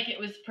felt like it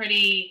was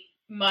pretty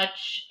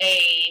much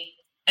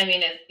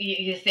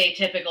you say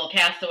typical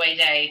Castaway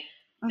day.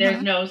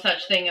 There's no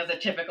such thing as a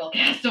typical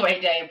Castaway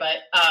day, but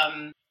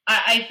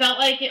I felt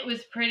like it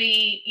was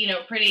pretty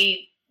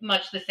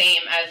much the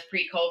same as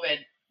pre-COVID.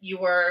 You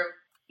were,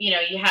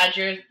 you had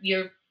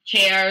your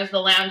chairs, the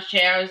lounge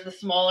chairs,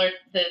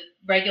 the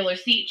regular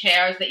seat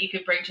chairs that you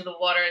could bring to the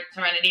water at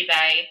Serenity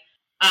Bay.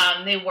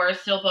 They were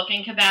still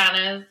booking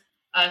cabanas,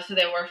 so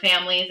there were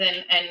families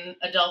and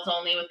adults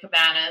only with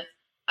cabanas.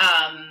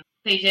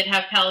 They did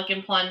have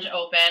Pelican Plunge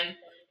open.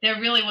 There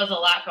really was a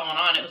lot going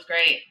on. It was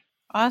great.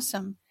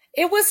 Awesome.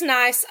 It was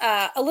nice.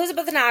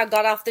 Elizabeth and I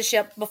got off the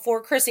ship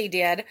before Chrissy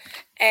did,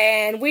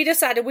 and we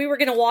decided we were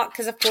going to walk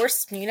because, of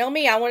course, you know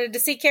me, I wanted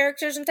to see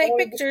characters and take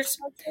pictures.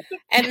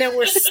 And there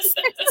were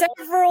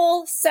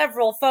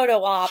several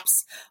photo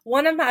ops.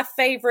 One of my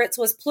favorites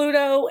was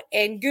Pluto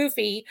and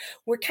Goofy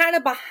were kind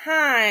of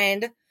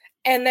behind,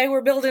 and they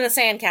were building a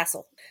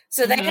sandcastle.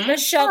 So they had a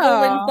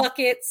shovel and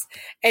buckets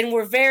and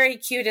were very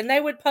cute. And they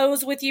would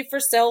pose with you for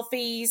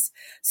selfies.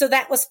 So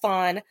that was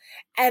fun.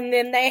 And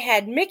then they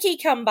had Mickey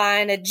come by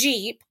in a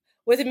Jeep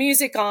with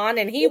music on,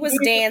 and he was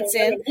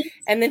dancing.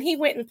 And then he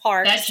went and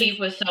parked. That Jeep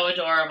was so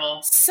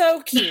adorable.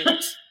 So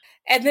cute.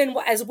 And then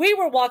as we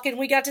were walking,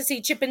 we got to see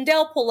Chip and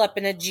Dale pull up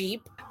in a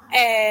Jeep.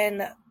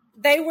 And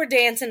they were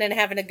dancing and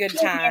having a good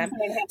time.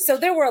 So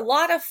there were a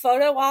lot of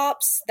photo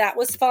ops. That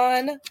was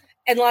fun.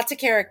 And lots of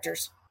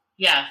characters.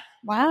 Yeah.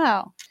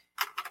 Wow.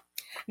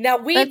 Now,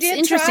 we That's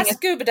did try interesting.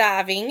 scuba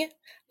diving.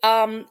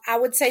 I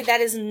would say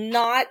that is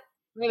not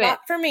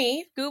for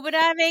me. Scuba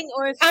diving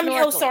or I'm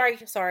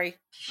snorkeling? sorry.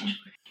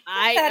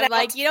 I'm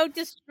like, you don't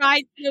just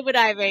try scuba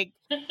diving.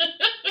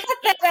 Cut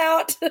that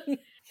out.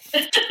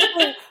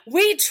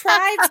 We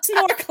tried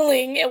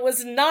snorkeling. It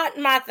was not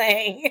my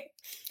thing.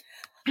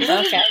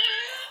 Okay.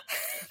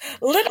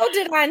 Little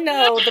did I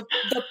know,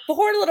 the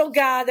poor little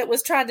guy that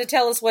was trying to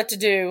tell us what to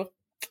do,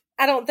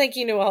 I don't think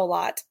he knew a whole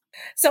lot.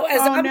 So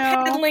as I'm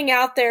paddling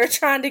out there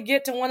trying to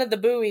get to one of the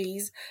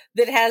buoys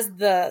that has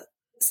the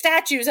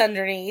statues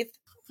underneath,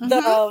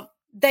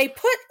 they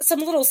put some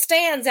little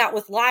stands out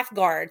with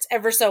lifeguards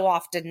ever so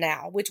often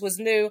now, which was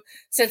new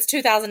since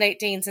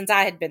 2018, since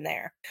I had been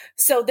there.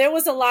 So there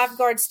was a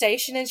lifeguard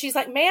station, and she's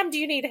like, "Ma'am, do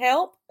you need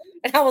help?"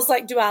 And I was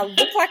like, "Do I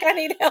look like I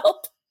need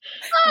help?"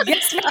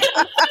 Yes,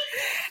 ma'am.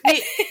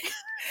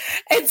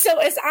 And so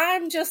as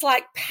I'm just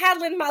like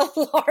paddling my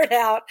lard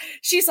out,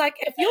 she's like,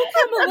 "If you'll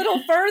come a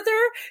little further,"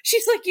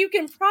 she's like, "you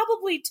can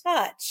probably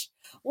touch."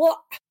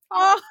 Well,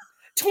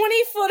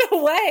 20 foot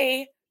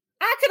away,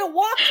 I could have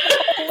walked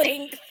the whole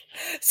length.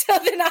 So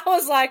then I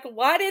was like,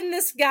 why didn't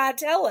this guy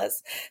tell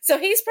us? So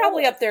he's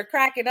probably up there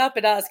cracking up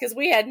at us because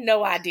we had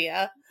no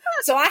idea.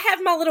 So I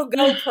have my little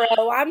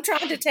GoPro. I'm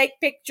trying to take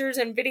pictures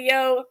and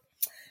video.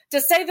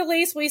 To say the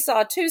least, we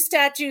saw 2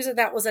 statues, and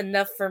that was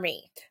enough for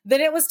me.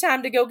 Then it was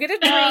time to go get a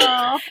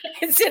drink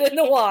and sit in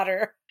the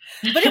water.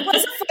 But it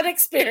was a fun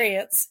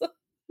experience.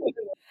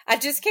 I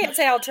just can't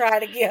say I'll try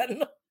it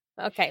again.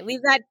 Okay,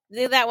 leave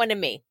that one to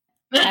me.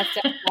 That's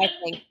my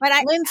thing. But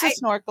Lynn's a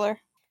snorkeler.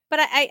 But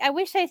I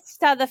wish I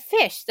saw the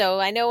fish, though.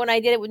 I know when I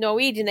did it with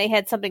Norwegian, they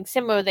had something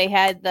similar. They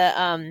had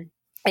the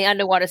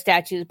underwater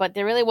statues, but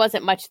there really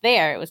wasn't much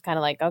there. It was kind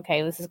of like,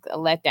 okay, this is a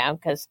letdown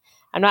because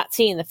I'm not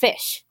seeing the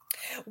fish.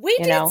 We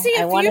did see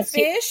a few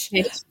fish,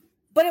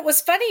 but it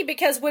was funny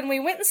because when we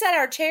went and sat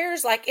our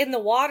chairs like in the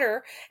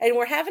water and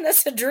we're having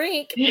us a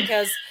drink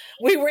because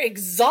we were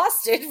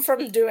exhausted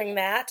from doing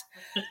that,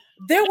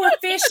 there were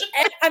fish.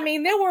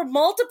 There were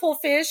multiple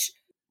fish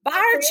by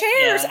our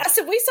chairs. Yeah. I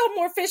said, we saw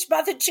more fish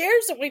by the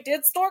chairs than we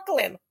did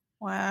snorkeling.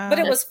 Wow. But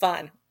it was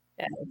fun.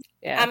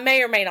 Yeah. I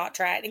may or may not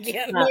try it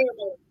again.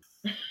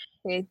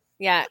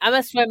 Yeah, I'm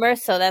a swimmer,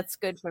 so that's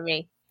good for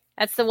me.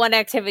 That's the one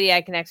activity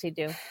I can actually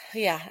do.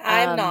 Yeah,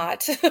 I'm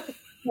not.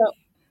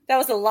 That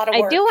was a lot of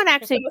work. I do want to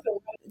actually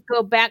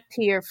go back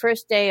to your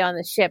first day on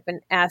the ship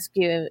and ask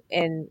you,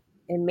 and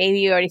maybe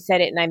you already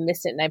said it and I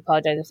missed it, and I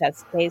apologize if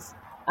that's the case.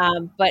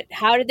 But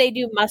how did they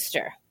do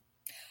muster?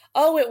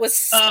 Oh, it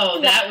was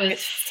that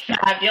was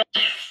fabulous.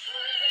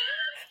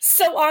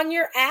 So on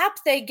your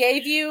app, they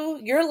gave you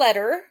your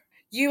letter.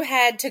 You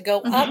had to go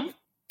up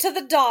to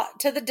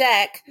the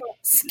deck,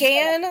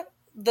 scan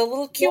the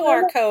little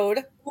QR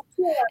code,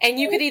 and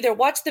you could either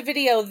watch the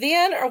video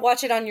then or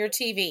watch it on your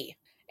TV.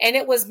 And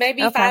it was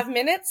maybe 5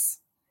 minutes,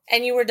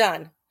 and you were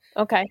done.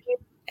 Okay.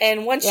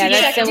 And once you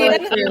checked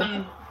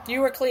in,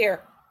 you were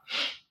clear.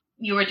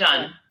 You were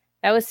done.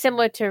 That was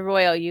similar to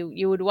Royal.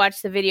 You would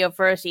watch the video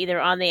first, either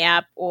on the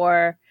app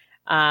or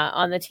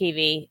on the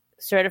TV.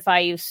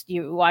 Certify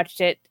you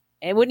watched it.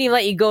 It wouldn't even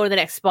let you go to the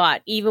next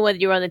spot. Even when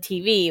you were on the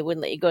TV, it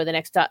wouldn't let you go to the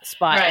next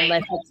spot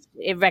unless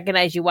it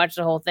recognized you watched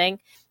the whole thing.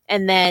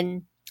 And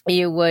then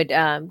you would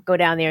go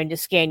down there and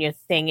just scan your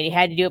thing, and you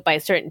had to do it by a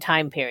certain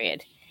time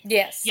period.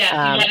 Yes. Yes, you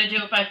had to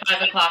do it by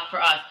 5 o'clock for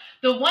us.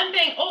 The one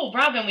thing,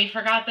 Robin, we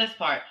forgot this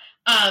part.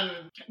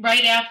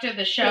 Right after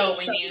the show,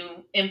 when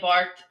you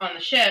embarked on the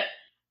ship,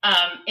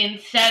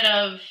 instead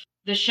of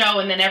the show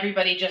and then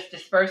everybody just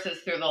disperses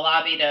through the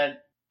lobby to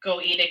go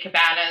eat at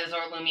Cabanas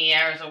or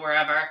Lumiere's or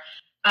wherever,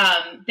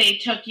 they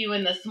took you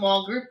in the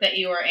small group that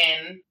you were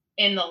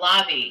in the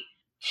lobby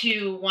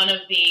to one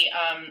of the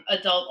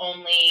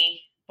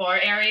adult-only bar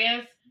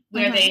areas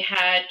where they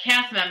had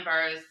cast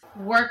members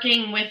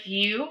working with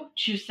you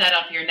to set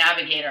up your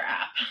Navigator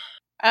app.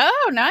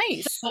 Oh,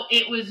 nice. So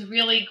it was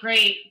really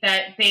great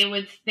that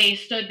they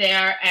stood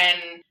there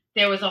and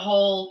there was a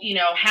whole,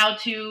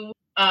 how-to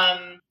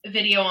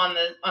video on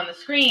the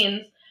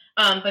screens,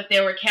 but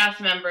there were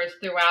cast members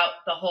throughout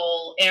the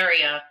whole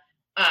area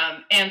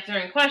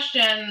answering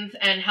questions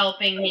and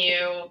helping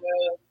you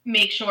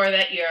make sure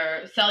that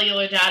your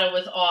cellular data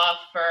was off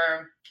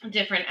for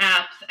different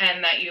apps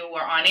and that you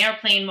were on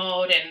airplane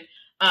mode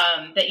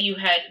and that you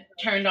had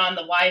turned on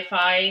the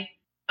Wi-Fi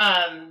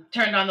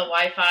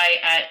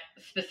at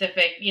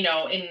specific,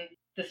 in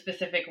the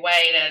specific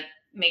way to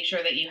make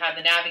sure that you had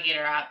the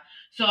Navigator app.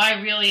 So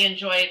I really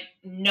enjoyed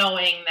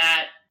knowing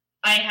that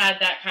I had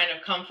that kind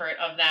of comfort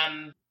of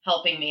them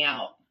helping me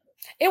out.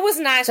 It was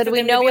nice. So do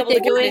we know what they're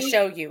doing to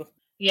show you?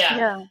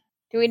 Yeah.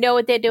 Do we know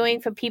what they're doing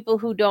for people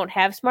who don't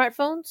have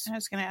smartphones? I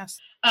was going to ask.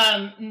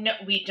 No,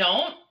 we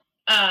don't.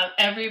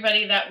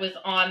 Everybody that was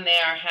on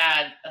there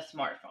had a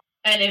smartphone.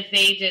 And if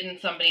they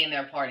didn't, somebody in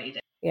their party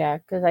did. Yeah,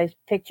 because I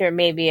picture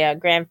maybe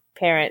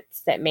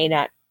grandparents that may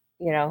not,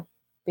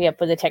 be up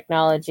with the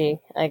technology.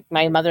 Like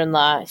my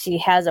mother-in-law, she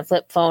has a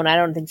flip phone. I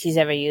don't think she's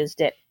ever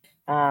used it.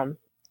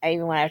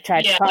 Even when I've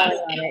tried calling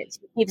on it,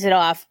 she keeps it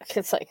off.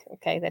 It's like,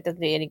 okay, that doesn't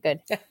do any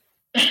good.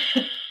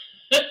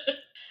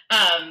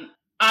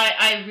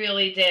 I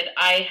really did.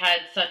 I had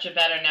such a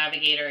better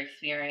Navigator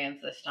experience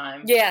this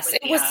time. Yes,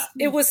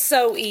 it was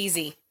so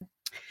easy.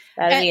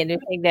 That'd be a new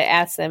thing to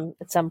ask them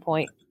at some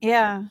point.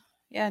 Yeah,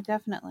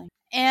 definitely.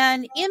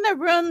 And in the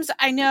rooms,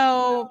 I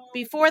know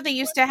before they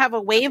used to have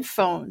a wave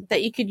phone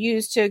that you could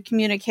use to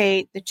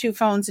communicate, the two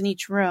phones in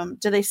each room.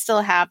 Do they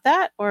still have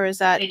that, or is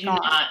that They do gone?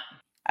 not.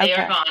 They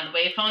are gone.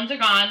 Wave phones are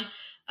gone,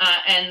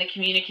 and the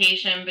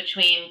communication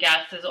between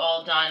guests is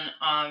all done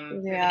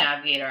through the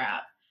Navigator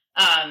app.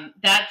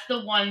 That's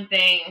the one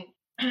thing.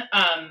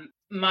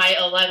 My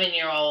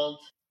 11-year-old,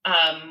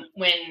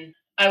 when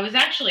I was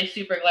actually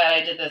super glad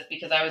I did this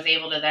because I was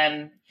able to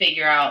then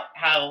figure out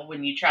how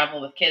when you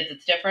travel with kids,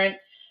 it's different.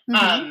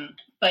 Mm-hmm.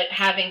 But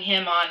having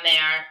him on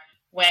there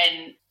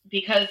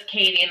because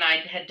Katie and I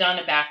had done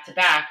a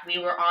back-to-back, we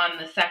were on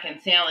the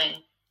second sailing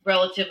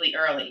relatively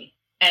early,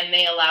 and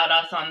they allowed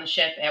us on the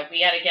ship.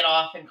 We had to get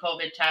off and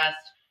COVID test,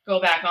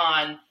 go back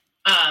on,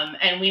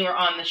 and we were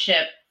on the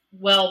ship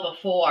well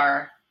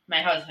before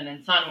my husband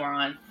and son were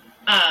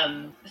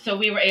on. So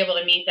we were able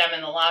to meet them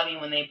in the lobby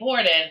when they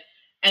boarded,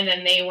 and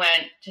then they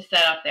went to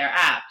set up their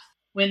apps.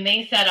 When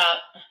Timmy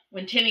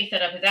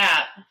set up his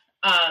app,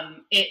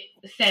 it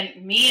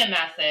sent me a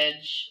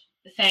message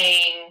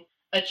saying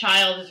a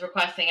child is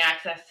requesting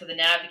access to the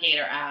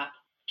Navigator app.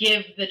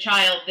 Give the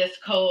child this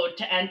code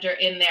to enter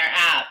in their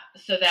app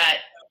so that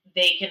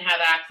they can have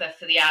access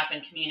to the app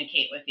and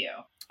communicate with you.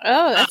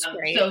 Oh, that's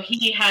great. So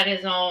he had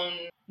his own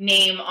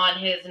name on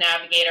his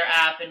Navigator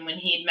app, and when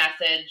he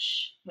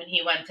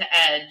went to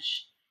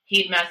Edge,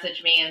 he'd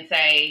message me and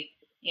say,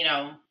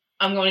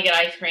 I'm going to get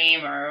ice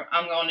cream or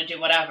I'm going to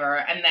do whatever.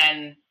 And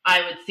then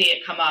I would see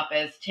it come up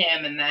as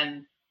Tim and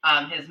then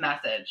his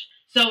message.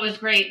 So it was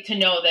great to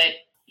know that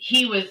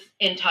he was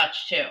in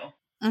touch too.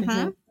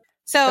 Mm-hmm.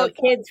 So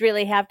kids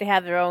really have to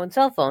have their own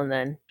cell phone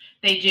then?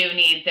 They do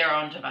need their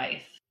own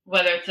device,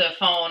 whether it's a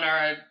phone or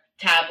a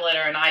tablet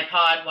or an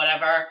iPod,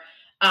 whatever.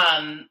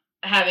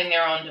 Having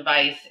their own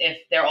device, if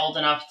they're old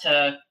enough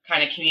to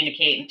kind of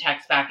communicate and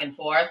text back and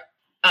forth,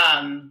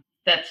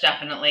 that's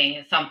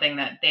definitely something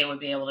that they would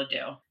be able to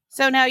do.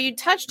 So now you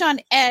touched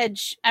on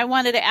Edge. I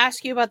wanted to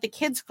ask you about the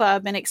Kids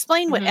Club and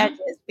explain what Edge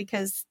is,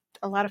 because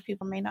a lot of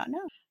people may not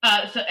know.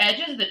 So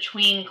Edge is the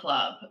tween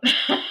club.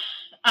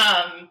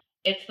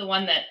 It's the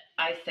one that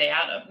I stay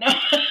out of. No.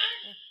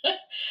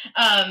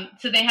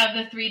 So they have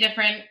the 3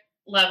 different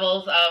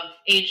levels of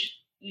age,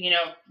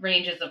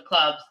 ranges of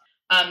clubs.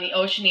 The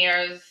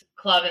Oceaneers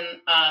Club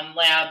and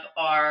Lab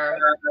are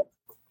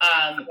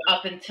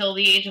up until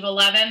the age of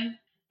 11,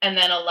 and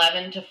then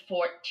 11 to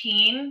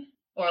 14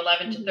 or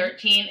 11 to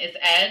 13 is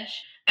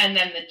Edge, and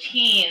then the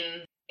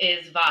teens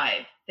is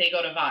Vibe. They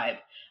go to Vibe.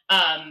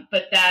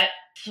 But that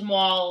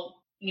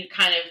small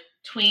kind of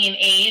tween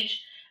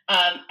age,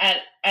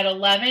 at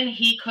 11,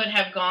 he could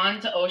have gone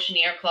to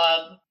Oceaneer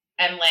Club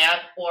and Lab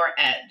or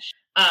Edge.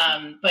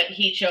 But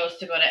he chose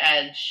to go to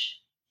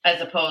Edge as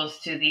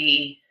opposed to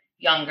the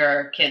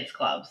younger kids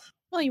clubs.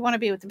 Well, you want to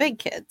be with the big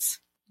kids.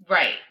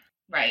 Right.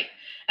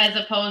 As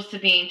opposed to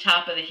being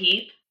top of the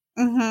heap.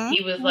 Mm-hmm.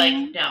 He was like,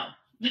 no.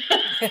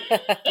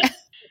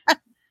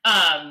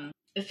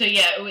 So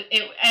yeah,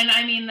 and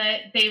I mean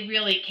that they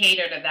really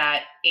cater to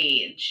that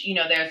age.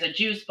 There's a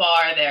juice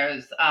bar,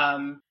 there's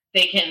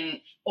they can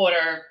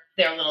order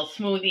their little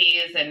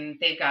smoothies, and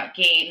they've got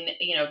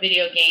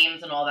video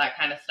games and all that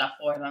kind of stuff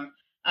for them.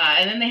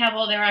 And then they have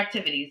all their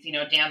activities,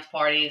 dance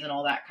parties and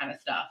all that kind of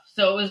stuff.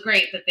 So it was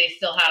great that they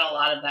still had a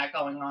lot of that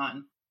going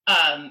on.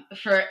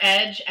 For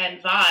Edge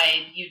and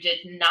Vibe, you did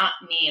not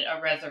need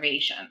a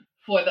reservation.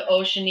 For the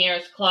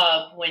Oceaneers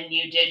Club, when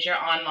you did your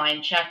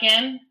online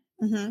check-in,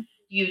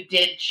 you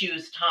did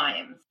choose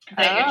times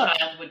that your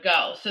child would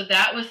go. So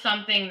that was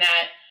something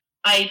that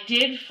I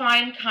did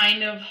find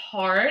kind of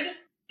hard,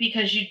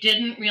 because you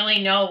didn't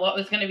really know what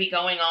was going to be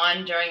going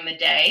on during the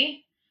day.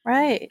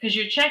 Right. Because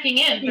you're checking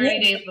in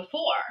 30 days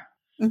before.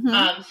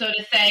 Mm-hmm. So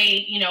to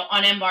say,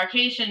 on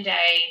embarkation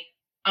day,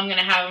 I'm going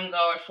to have them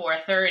go at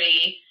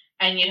 4:30,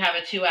 and you'd have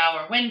a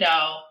 2-hour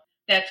window,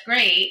 that's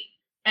great.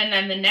 And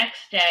then the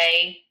next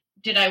day,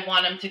 did I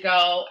want them to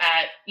go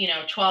at,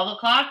 12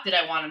 o'clock? Did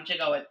I want them to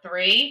go at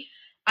 3?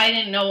 I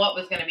didn't know what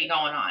was going to be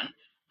going on.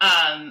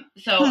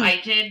 So I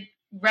did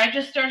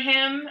register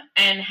him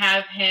and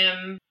have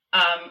him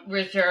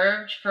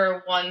reserved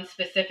for one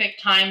specific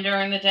time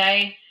during the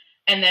day.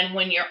 And then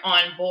when you're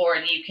on board,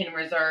 you can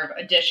reserve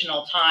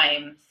additional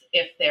times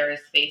if there is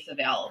space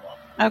available.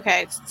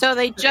 Okay, so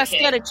they just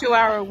get a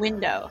 2-hour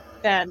window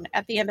then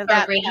at the end of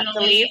that.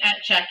 Originally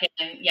at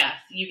check-in, yes,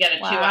 you get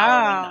a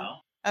 2-hour window.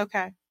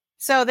 Okay.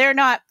 So they're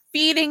not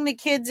feeding the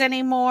kids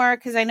anymore,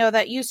 because I know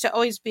that used to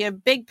always be a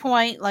big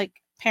point. Like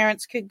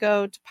parents could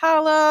go to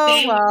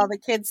Palo while the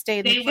kids stay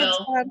in the kids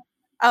club.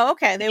 Oh,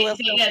 okay. They will.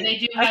 Yeah, they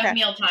do have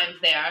meal times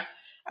there.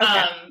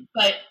 Okay.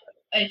 But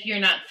if you're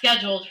not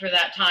scheduled for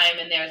that time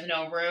and there's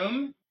no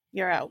room,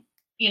 you're out.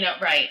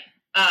 Right.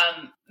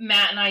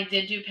 Matt and I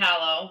did do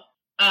Palo,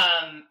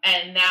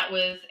 and that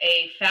was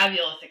a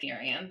fabulous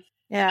experience.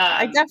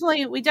 Yeah,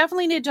 we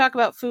definitely need to talk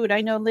about food.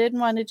 I know Lynn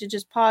wanted to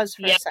just pause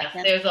for a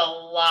second. There's a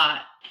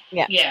lot.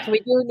 Yeah. So we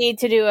do need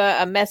to do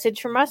a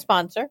message from our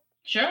sponsor.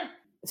 Sure.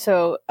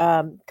 So,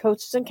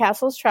 Coasters and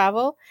Castles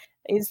Travel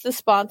is the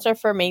sponsor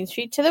for Main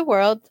Street to the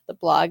World, the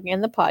blog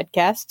and the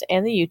podcast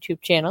and the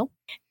YouTube channel.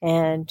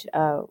 And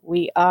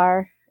we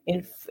are,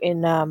 in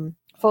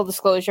full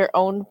disclosure,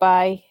 owned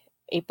by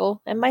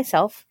April and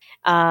myself.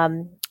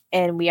 And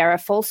we are a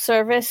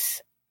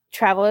full-service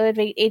travel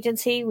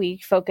agency. We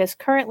focus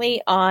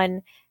currently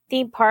on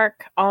theme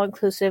park,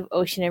 all-inclusive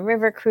ocean and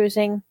river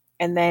cruising.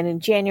 And then in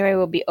January,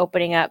 we'll be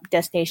opening up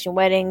destination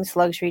weddings,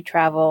 luxury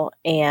travel,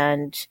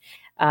 and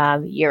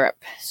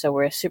Europe. So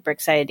we're super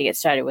excited to get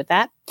started with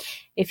that.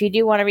 If you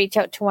do want to reach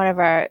out to one of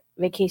our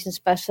vacation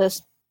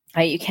specialists,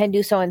 you can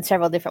do so in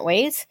several different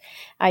ways.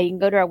 You can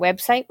go to our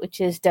website,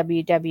 which is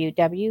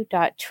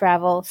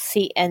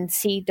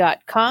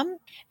www.travelcnc.com.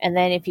 And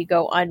then if you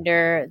go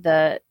under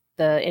the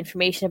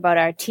information about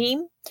our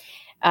team,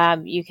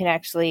 you can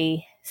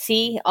actually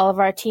see all of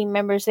our team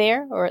members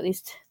there, or at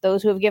least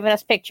those who have given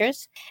us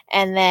pictures.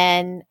 And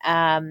then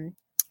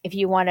if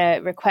you want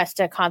to request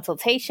a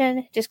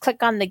consultation, just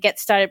click on the Get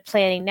Started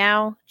Planning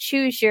Now,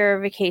 choose your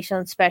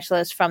vacation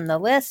specialist from the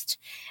list,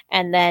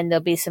 and then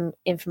there'll be some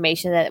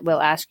information that we'll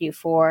ask you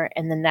for,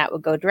 and then that will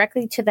go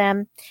directly to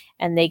them,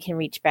 and they can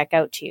reach back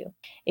out to you.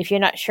 If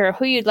you're not sure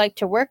who you'd like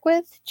to work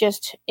with,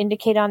 just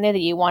indicate on there that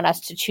you want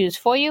us to choose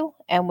for you,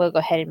 and we'll go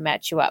ahead and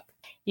match you up.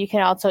 You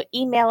can also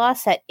email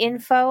us at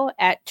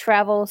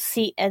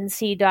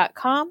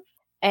info@travelcnc.com.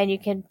 And you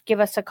can give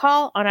us a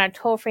call on our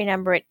toll-free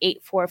number at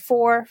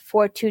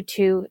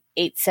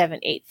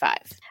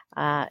 844-422-8785.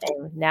 And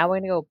now we're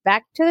going to go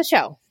back to the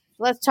show.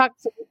 Let's talk.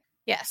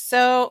 Yes.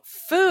 So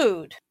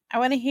food. I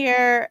want to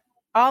hear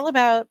all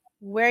about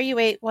where you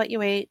ate, what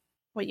you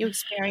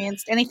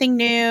experienced, anything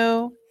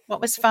new, what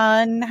was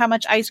fun, how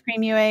much ice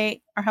cream you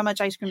ate, or how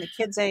much ice cream the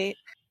kids ate.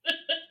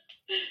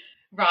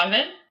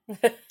 Robin?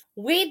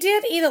 We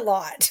did eat a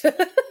lot. We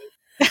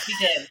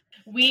did.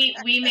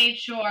 We made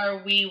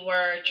sure we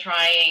were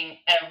trying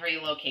every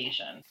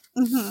location.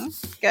 Mm-hmm.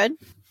 Good.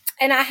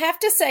 And I have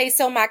to say,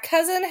 so my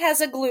cousin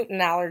has a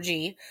gluten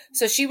allergy,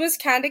 so she was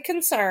kind of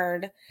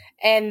concerned,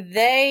 and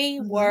they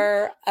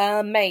were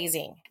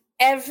amazing.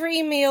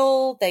 Every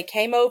meal, they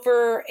came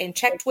over and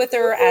checked with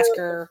her, asked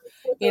her,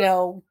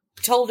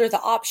 told her the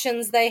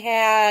options they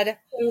had,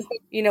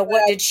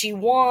 what did she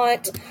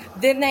want.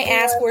 Then they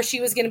asked where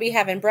she was going to be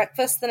having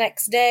breakfast the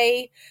next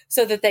day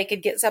so that they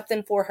could get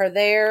something for her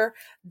there.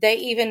 They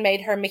even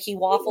made her Mickey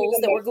waffles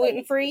that were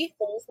gluten-free.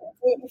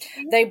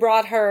 They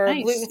brought her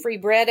gluten-free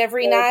bread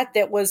every night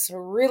that was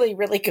really,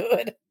 really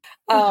good. It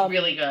was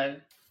really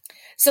good.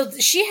 So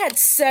she had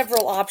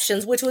several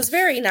options, which was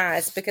very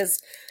nice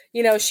because,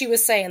 she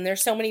was saying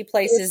there's so many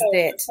places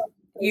that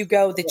you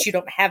go that you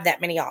don't have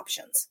that many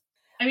options.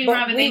 I mean,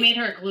 Robin, they made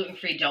her a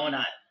gluten-free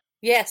donut.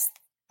 Yes.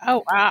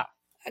 Oh, wow.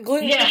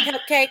 Gluten-free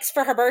cupcakes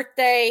for her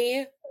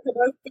birthday.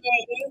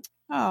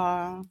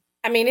 Oh.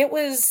 I mean, it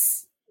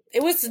was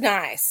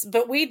nice,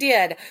 but we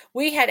had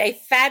a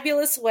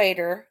fabulous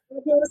waiter.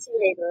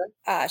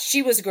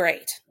 She was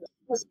great.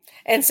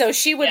 And so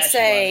she would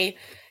say,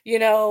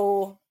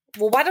 well,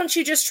 why don't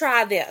you just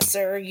try this?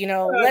 Or,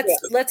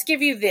 let's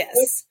give you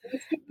this.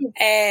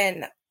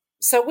 And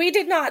so we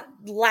did not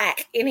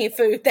lack any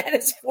food, that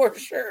is for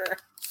sure.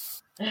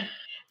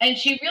 And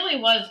she really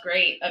was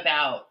great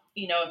about,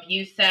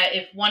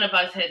 if one of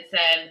us had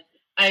said,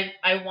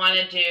 I want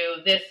to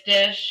do this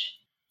dish,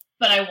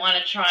 but I want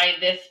to try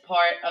this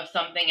part of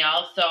something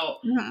else. So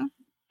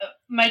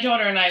my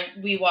daughter and I,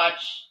 we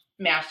watch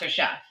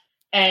MasterChef,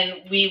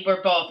 and we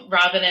were both,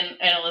 Robin and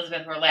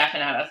Elizabeth were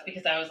laughing at us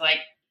because I was like,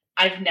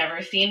 I've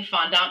never seen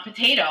fondant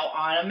potato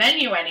on a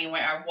menu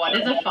anywhere. What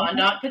is a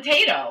fondant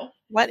potato?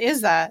 What is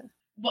that?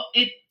 Well,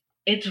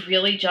 it's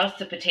really just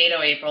a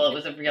potato, April. It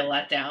was a real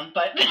letdown,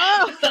 but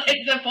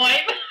besides the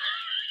point.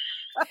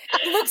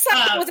 It looks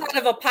like it was out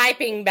of a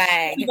piping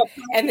bag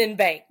and then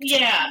baked.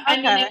 Yeah.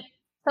 Okay. I mean,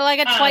 So like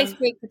a twice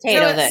baked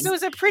potato then. So it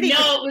was a pretty... No,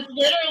 it was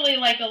literally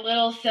like a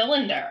little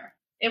cylinder.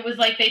 It was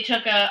like they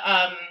took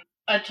a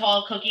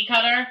tall cookie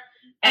cutter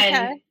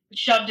and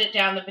shoved it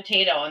down the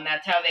potato, and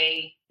that's how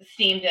they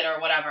steamed it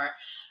or whatever.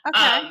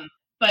 Okay.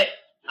 But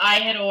I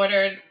had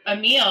ordered a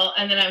meal,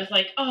 and then I was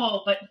like,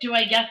 oh, but do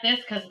I get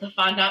this because of the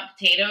fondant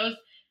potatoes?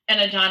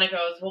 And Adana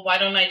goes, well, why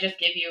don't I just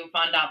give you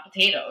fondant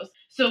potatoes?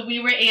 So we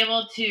were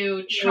able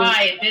to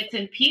try bits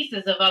and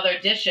pieces of other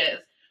dishes,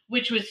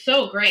 which was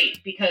so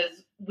great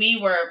because we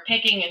were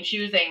picking and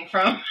choosing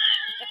from...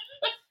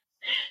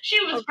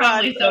 She was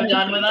probably so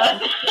done with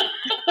us.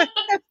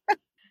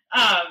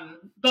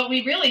 But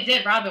we really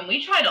did, Robin.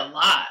 We tried a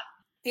lot.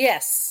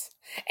 Yes.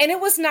 And it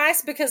was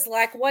nice because,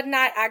 like, one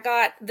night I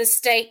got the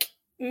steak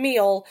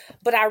meal,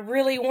 but I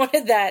really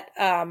wanted that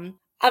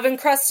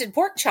oven-crusted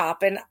pork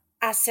chop. And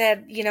I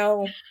said,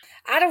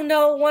 I don't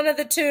know, one of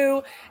the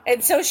two.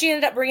 And so she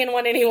ended up bringing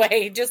one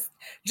anyway, just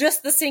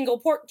the single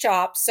pork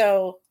chop.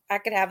 So I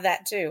could have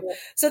that too.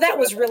 So that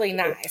was really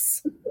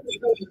nice.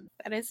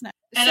 That is nice.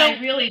 And I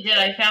really did.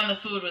 I found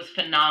the food was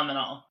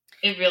phenomenal.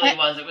 It really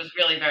was. It was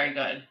really very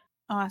good.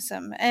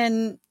 Awesome.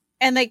 And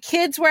the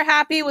kids were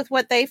happy with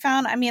what they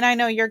found. I mean, I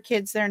know your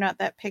kids, they're not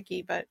that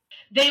picky, but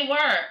they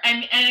were.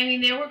 I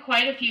mean, there were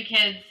quite a few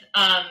kids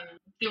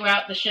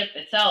throughout the ship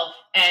itself,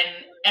 and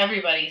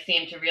everybody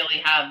seemed to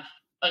really have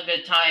a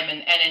good time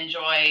and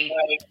enjoy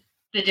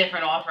the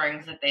different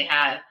offerings that they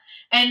had.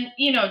 And,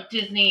 you know,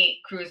 Disney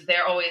Cruise,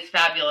 they're always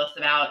fabulous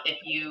about if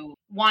you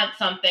want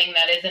something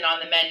that isn't on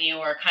the menu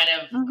or kind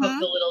of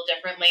cooked a little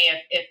differently,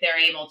 if they're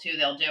able to,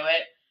 they'll do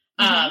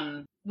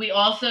it. We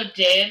also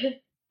did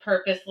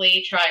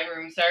purposely try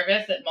room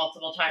service at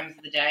multiple times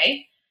of the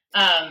day,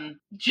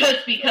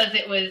 just because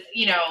it was,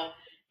 you know,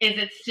 is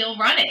it still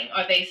running?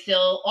 Are they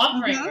still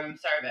offering room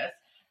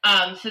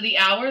service? So the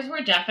hours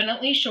were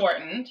definitely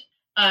shortened.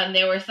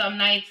 There were some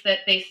nights that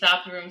they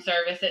stopped room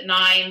service at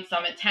 9,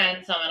 some at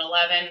 10, some at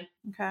 11.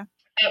 Okay.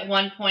 At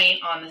one point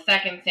on the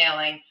second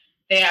sailing,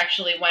 they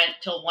actually went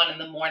till 1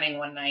 a.m.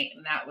 one night,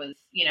 and that was,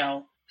 you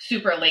know,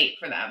 super late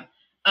for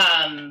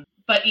them.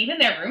 But even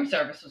their room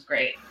service was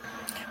great.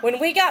 When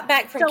we got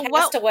back from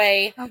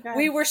Castaway,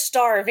 we were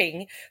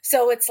starving.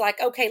 So it's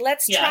like, okay,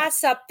 let's try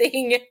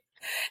something.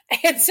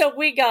 And so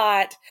we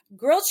got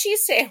grilled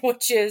cheese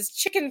sandwiches,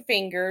 chicken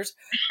fingers,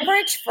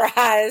 French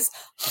fries,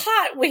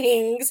 hot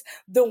wings.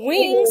 The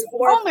wings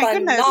were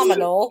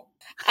phenomenal.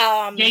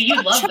 Yeah, you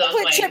love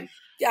those wings.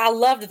 I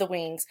loved the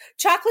wings.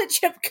 Chocolate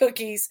chip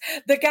cookies.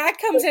 The guy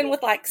comes in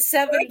with like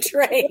 7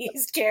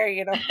 trays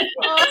carrying them.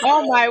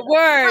 Oh my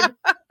word.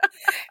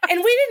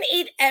 And we didn't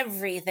eat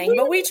everything,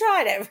 but we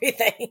tried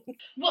everything.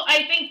 Well,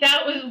 I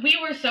think we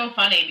were so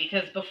funny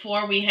because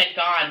before we had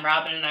gone,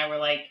 Robin and I were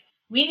like,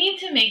 we need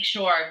to make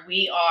sure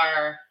we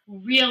are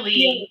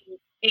really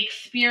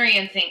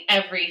experiencing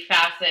every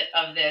facet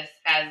of this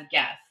as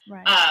guests.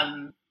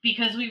 Right.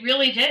 Because we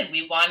really did.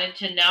 We wanted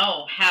to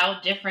know how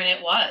different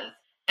it was.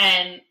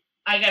 And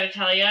I got to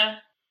tell you,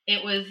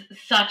 it was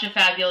such a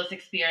fabulous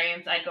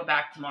experience. I'd go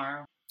back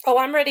tomorrow. Oh,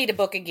 I'm ready to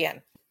book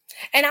again.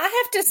 And I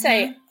have to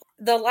say,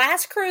 the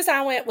last cruise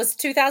I went was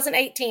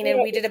 2018,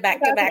 and we did a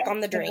back-to-back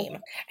on the Dream.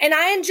 And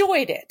I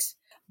enjoyed it,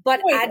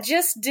 but I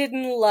just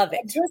didn't love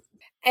it.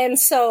 And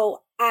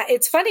so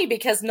it's funny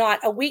because not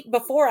a week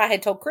before I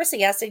had told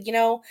Chrissy, I said, you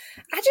know,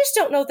 I just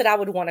don't know that I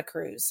would want to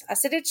cruise. I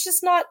said, it's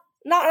just not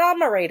on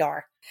my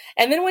radar.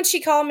 And then when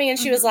she called me and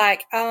she was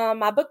like,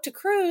 I booked a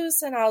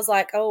cruise. And I was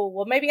like, oh,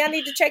 well, maybe I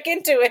need to check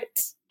into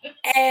it.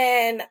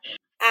 And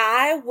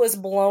I was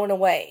blown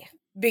away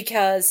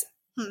because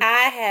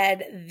I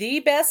had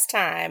the best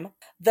time.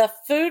 The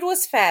food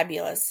was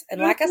fabulous.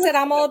 And like I said,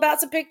 I'm all about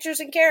some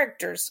pictures and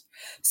characters.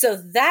 So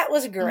that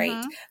was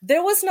great.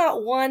 There was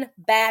not one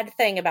bad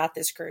thing about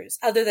this cruise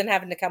other than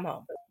having to come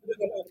home.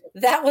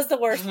 That was the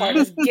worst part,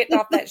 is getting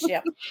off that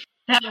ship.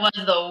 That was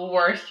the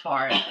worst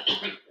part.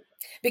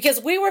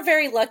 Because we were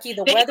very lucky.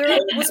 The weather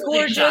was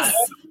gorgeous.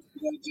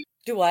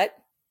 Do what?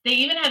 They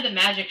even had the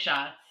magic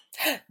shots.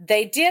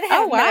 They did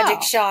have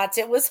magic shots.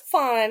 It was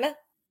fun.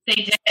 They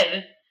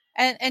did.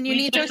 And you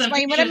need to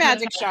explain what a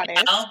magic shot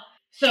is.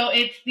 So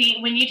it's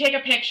when you take a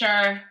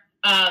picture,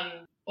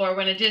 or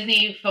when a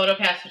Disney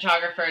PhotoPass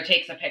photographer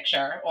takes a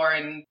picture, or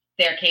in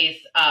their case,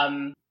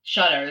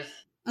 shutters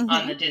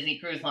on the Disney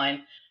Cruise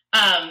Line,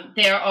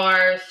 there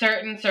are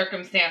certain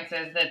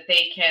circumstances that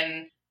they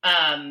can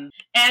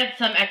add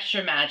some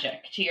extra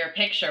magic to your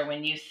picture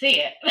when you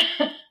see it.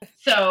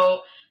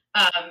 So,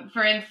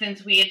 for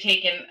instance, we had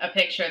taken a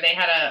picture. They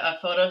had a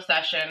photo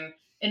session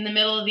in the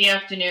middle of the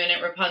afternoon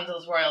at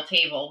Rapunzel's Royal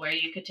Table where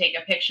you could take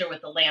a picture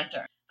with the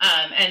lantern.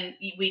 And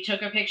we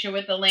took a picture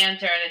with the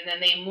lantern, and then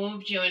they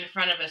moved you in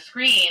front of a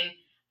screen,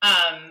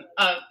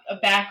 a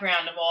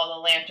background of all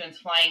the lanterns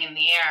flying in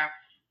the air,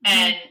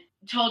 and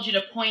told you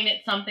to point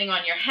at something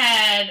on your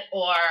head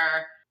or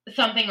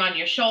something on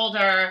your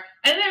shoulder.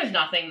 And there's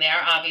nothing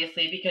there,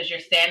 obviously, because you're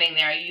standing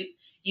there.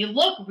 You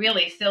look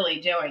really silly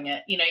doing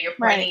it. You know, you're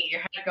pointing at your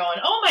head going,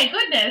 oh my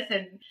goodness.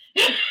 And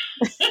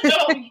so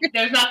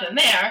there's nothing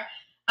there.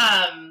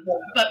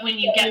 But when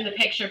you get the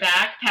picture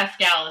back,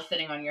 Pascal is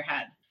sitting on your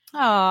head.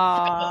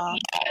 Aww. So,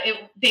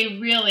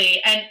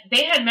 yeah,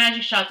 they had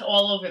magic shots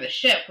all over the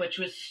ship, which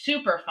was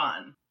super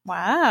fun.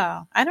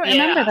 Wow. I don't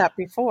remember that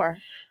before.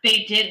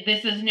 They did.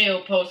 This is new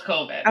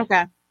post-COVID.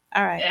 Okay.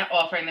 All right.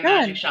 Offering the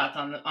magic shots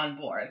on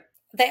board.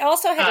 They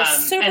also had a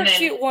super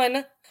cute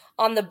one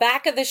on the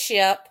back of the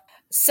ship.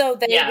 So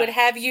they would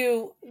have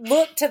you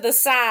look to the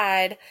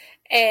side,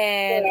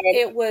 and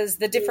it was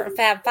the different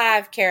Fab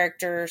Five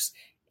characters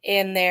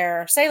in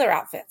their sailor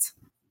outfits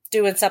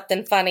doing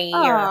something funny.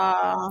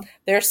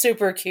 They're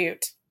super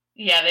cute.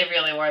 Yeah, they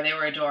really were. They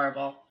were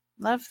adorable.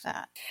 Love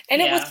that.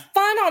 And it was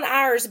fun on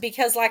ours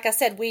because, like I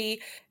said,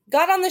 we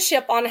got on the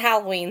ship on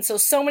Halloween,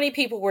 so many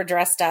people were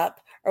dressed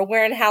up or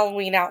wearing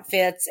Halloween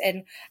outfits,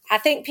 and I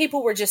think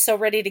people were just so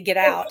ready to get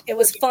out. It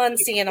was fun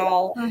seeing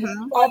all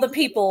the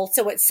people.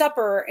 So at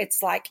supper,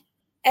 it's like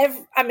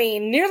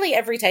nearly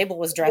every table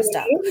was dressed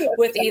up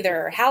with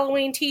either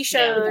Halloween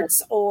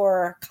t-shirts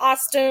or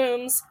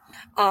costumes.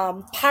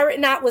 Pirate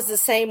night was the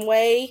same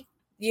way.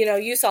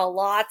 You saw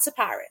lots of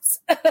pirates,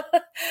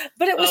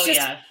 but it was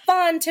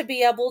fun to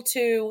be able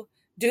to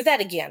do that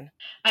again.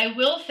 I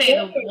will say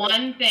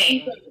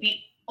the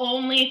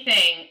only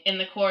thing in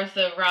the course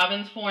of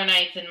Robin's 4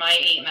 nights and my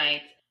 8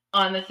 nights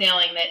on the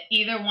sailing that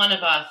either one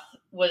of us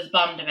was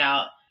bummed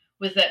about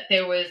was that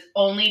there was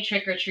only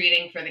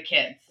trick-or-treating for the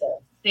kids.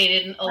 They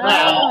didn't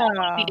allow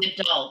the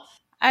adults.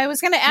 I was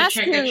going to ask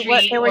you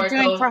what they were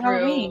doing for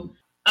Halloween.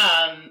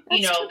 Kind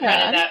of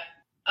that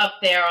up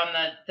there on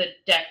the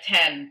deck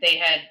 10,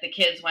 the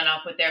kids went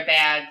up with their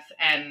bags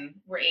and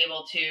were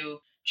able to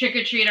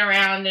trick-or-treat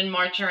around and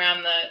march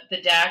around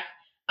the deck.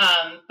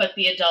 But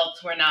the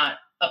adults were not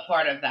a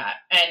part of that.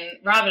 And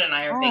Robin and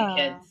I are big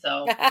kids,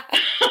 so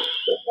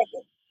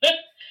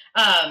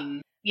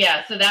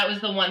so that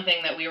was the one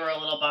thing that we were a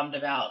little bummed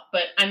about.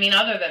 But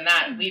other than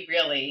that,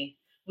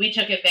 we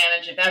took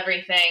advantage of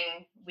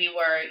everything. We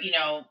were,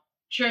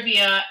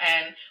 trivia,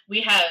 and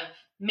we have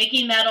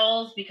Mickey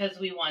medals because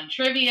we won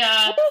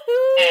trivia.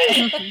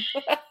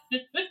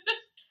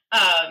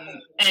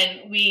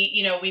 And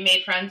we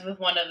made friends with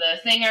one of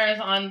the singers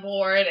on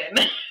board,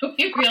 and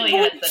we really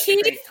had such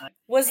a great time.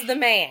 Was the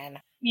man.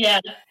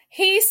 Yes.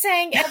 He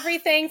sang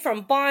everything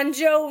from Bon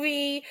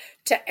Jovi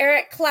to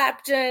Eric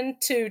Clapton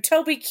to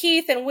Toby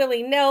Keith and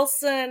Willie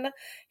Nelson.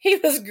 He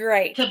was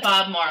great. To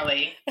Bob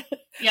Marley.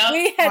 Yep.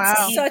 We had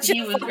such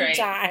a fun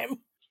time.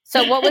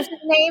 So what was his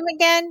name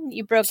again?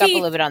 You broke up a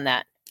little bit on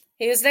that.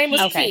 His name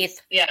was Keith.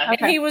 Yeah.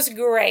 And he was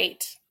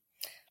great.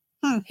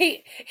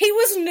 He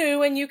was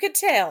new, and you could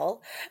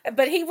tell,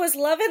 but he was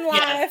loving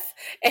life.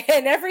 Yes.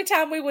 And every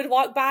time we would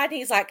walk by, and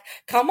he's like,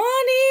 "Come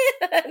on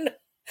in."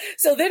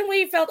 So then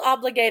we felt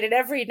obligated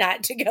every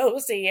night to go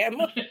see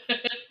him.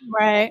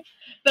 Right.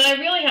 But I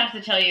really have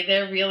to tell you,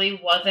 there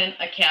really wasn't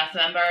a cast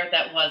member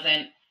that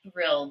wasn't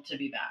thrilled to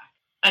be back.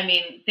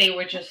 They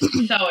were just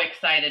so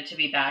excited to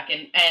be back,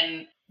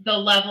 and the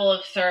level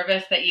of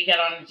service that you get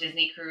on a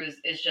Disney cruise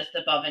is just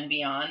above and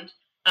beyond.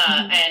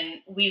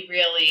 And we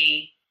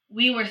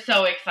were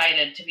so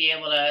excited to be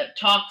able to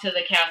talk to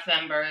the cast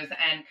members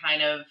and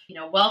kind of,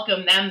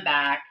 welcome them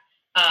back,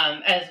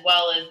 as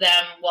well as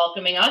them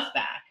welcoming us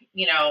back,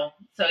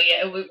 So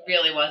it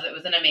really was. It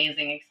was an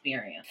amazing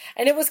experience.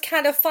 And it was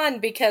kind of fun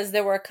because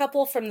there were a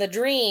couple from the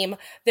Dream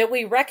that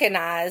we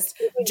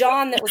recognized.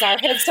 John, that was our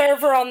head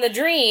server on the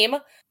Dream,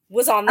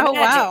 was on the Magic.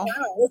 Wow.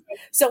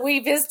 So we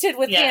visited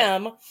with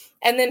him.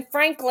 And then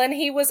Franklin,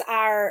 he was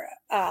our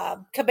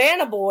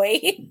cabana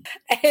boy.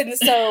 And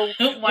so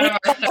one of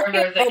our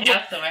servers at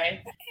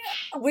Castaway.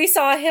 We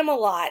saw him a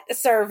lot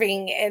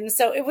serving. And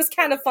so it was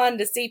kind of fun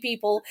to see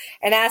people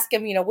and ask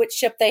them, which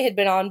ship they had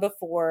been on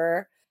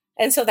before.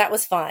 And so that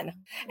was fun.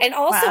 And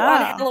also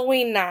on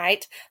Halloween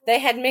night, they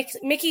had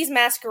Mickey's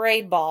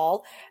Masquerade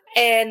Ball.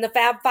 And the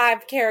Fab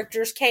Five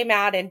characters came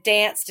out and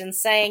danced and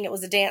sang. It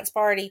was a dance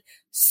party.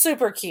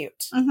 Super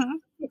cute. Mm-hmm.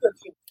 Super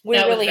cute. We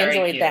really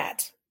enjoyed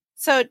that.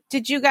 So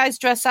did you guys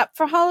dress up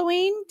for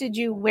Halloween? Did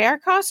you wear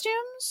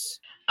costumes?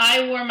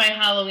 I wore my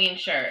Halloween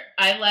shirt.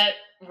 I let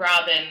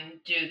Robin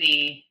do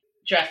the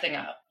dressing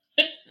up.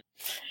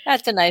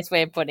 That's a nice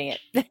way of putting it.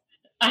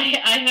 I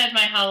had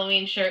my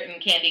Halloween shirt and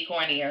candy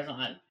corn ears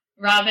on.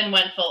 Robin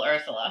went full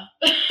Ursula.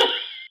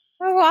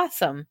 Oh,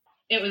 awesome.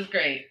 It was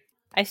great.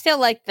 I still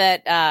like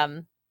that,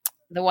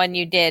 the one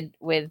you did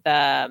with,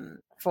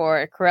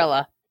 for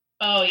Cruella.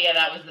 Oh, yeah,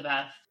 that was the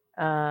best.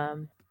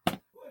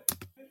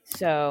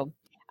 So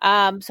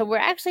we're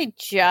actually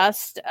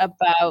just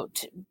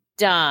about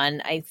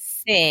done, I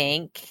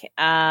think.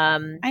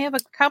 I have a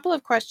couple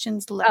of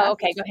questions left. Oh,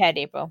 okay. Go ahead,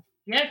 April.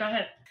 Yeah, go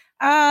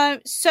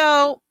ahead.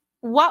 So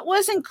what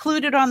was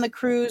included on the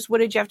cruise? What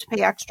did you have to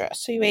pay extra?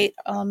 So you ate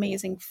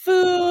amazing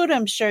food.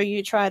 I'm sure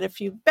you tried a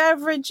few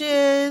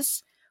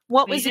beverages.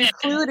 What was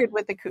included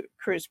with the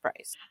cruise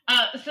price?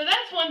 So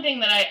that's one thing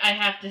that I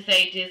have to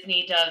say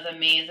Disney does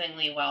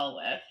amazingly well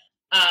with.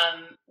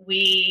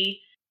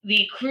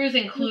 The cruise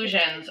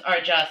inclusions are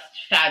just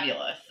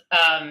fabulous.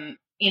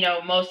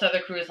 Most other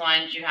cruise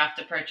lines, you have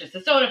to purchase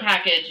a soda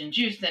package and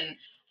juice, and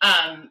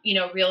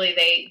really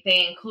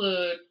they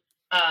include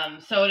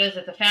sodas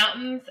at the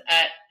fountains,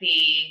 at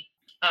the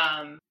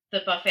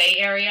buffet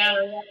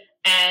area,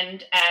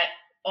 and at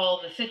all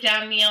the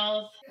sit-down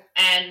meals.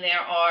 And there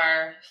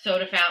are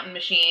soda fountain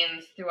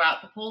machines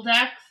throughout the pool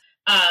decks.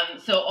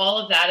 So all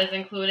of that is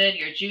included.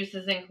 Your juice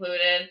is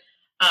included.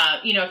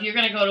 If you're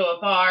going to go to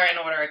a bar and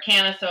order a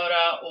can of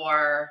soda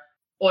or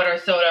order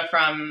soda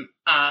from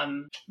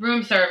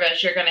room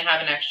service, you're going to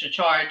have an extra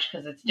charge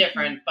because it's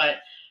different. But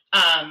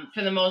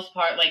for the most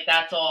part,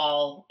 that's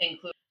all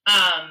included.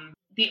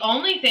 The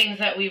only things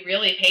that we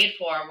really paid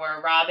for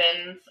were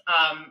Robin's.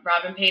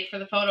 Robin paid for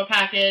the photo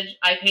package.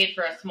 I paid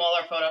for a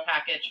smaller photo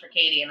package for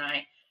Katie and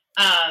I.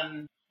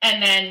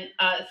 And then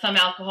some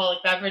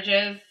alcoholic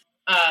beverages.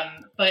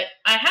 But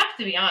I have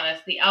to be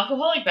honest, the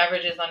alcoholic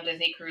beverages on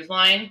Disney Cruise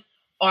Line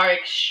are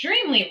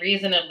extremely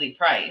reasonably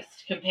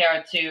priced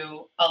compared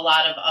to a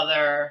lot of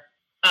other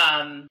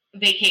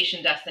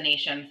vacation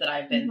destinations that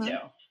I've been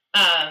to.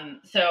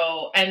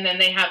 So, and then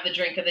they have the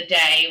drink of the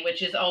day,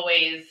 which is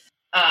always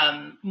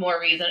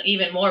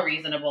even more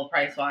reasonable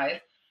price wise.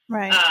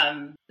 Right.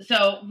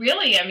 So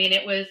really, I mean,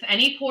 it was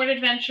any port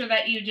adventure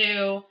that you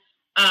do,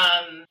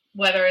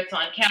 whether it's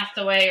on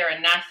Castaway or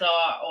in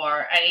Nassau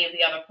or any of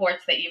the other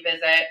ports that you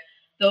visit,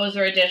 those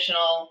are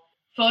additional.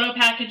 Photo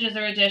packages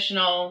are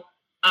additional.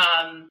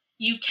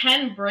 You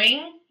can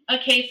bring a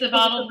case of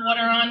bottled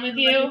water on with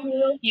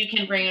you. You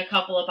can bring a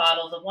couple of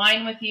bottles of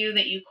wine with you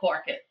that you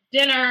cork at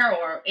dinner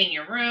or in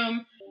your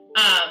room.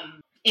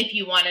 If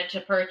you wanted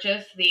to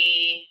purchase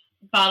the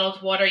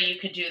bottled water, you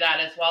could do that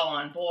as well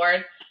on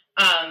board.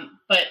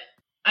 But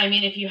I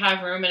mean, if you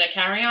have room in a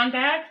carry-on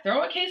bag,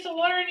 throw a case of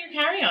water in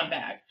your carry-on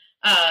bag.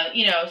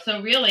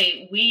 So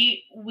really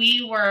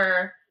we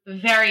were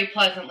very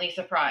pleasantly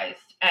surprised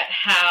at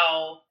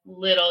how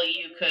little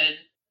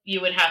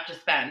you would have to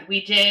spend.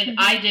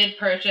 I did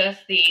purchase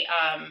the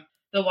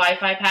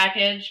Wi-Fi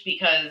package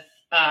because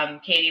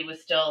Katie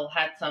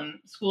had some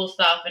school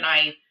stuff and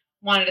I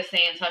wanted to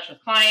stay in touch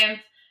with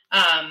clients.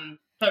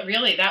 But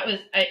really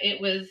it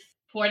was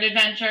port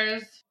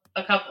adventures,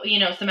 a couple,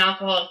 some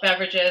alcoholic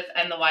beverages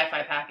and the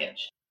Wi-Fi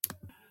package.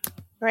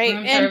 Right.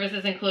 Room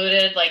services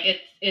included. Like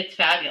it's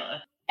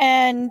fabulous.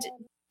 And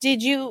do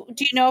you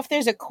know if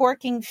there's a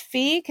corking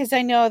fee? Because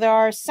I know there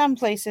are some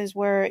places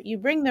where you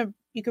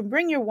can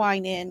bring your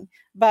wine in,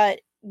 but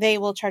they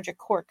will charge a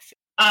cork fee.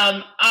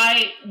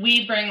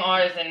 We bring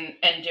ours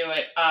and do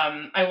it.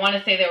 I want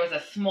to say there was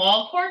a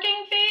small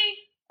corking fee,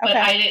 but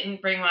I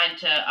didn't bring mine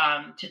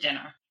to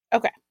dinner.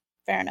 Okay.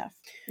 Fair enough.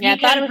 You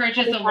can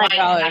purchase a wine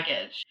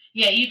package.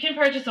 Yeah, you can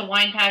purchase a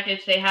wine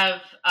package. They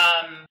have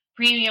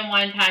premium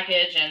wine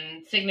package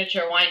and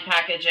signature wine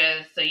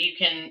packages, so you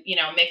can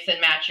mix and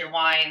match your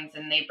wines,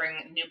 and they bring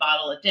a new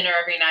bottle at dinner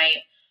every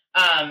night.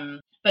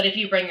 But if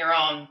you bring your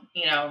own,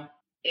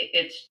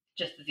 it's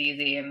just as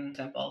easy and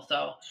simple.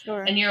 So,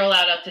 sure. And you're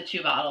allowed up to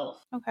 2 bottles.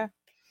 Okay.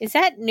 Is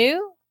that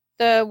new?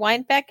 The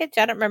wine package?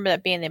 I don't remember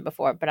that being there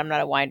before, but I'm not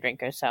a wine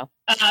drinker, so.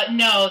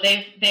 No,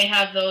 they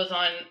have those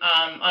on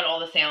all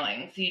the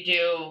sailings. You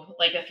do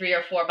like a 3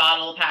 or 4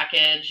 bottle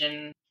package,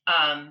 and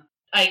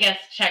I guess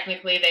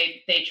technically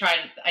they try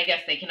to. I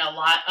guess they can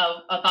allot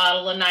a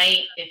bottle a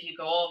night. If you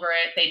go over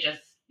it, they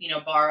just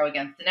borrow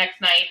against the next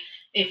night.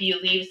 If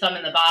you leave some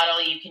in the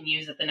bottle, you can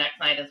use it the next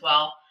night as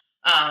well.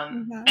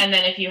 And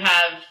then if you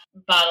have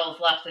bottles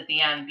left at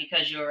the end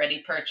because you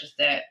already purchased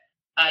it,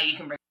 you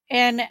can bring.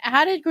 And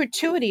how did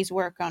gratuities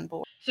work on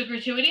board? So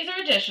gratuities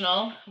are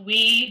additional.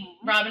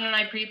 Robin and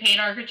I prepaid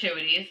our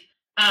gratuities.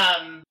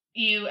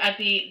 You at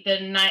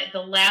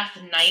the last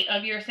night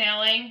of your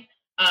sailing,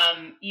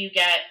 you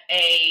get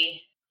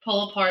a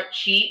pull apart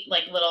sheet,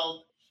 like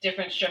little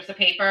different strips of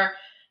paper,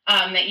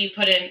 that you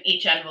put in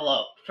each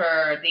envelope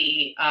for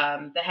the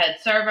head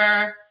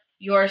server,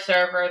 your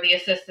server, the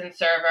assistant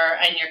server,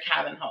 and your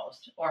cabin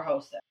host or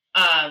hostess.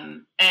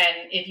 And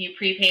if you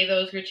prepay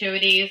those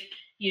gratuities,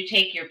 you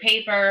take your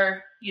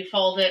paper, you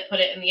fold it,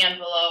 put it in the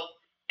envelope,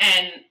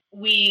 and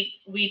we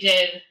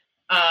did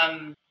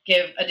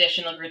give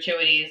additional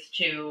gratuities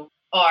to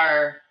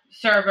our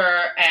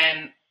server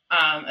and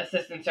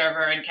assistant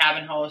server and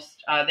cabin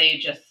host. They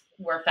just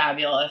were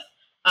fabulous.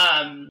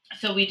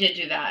 So we did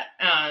do that.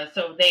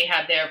 So they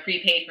had their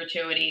prepaid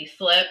gratuity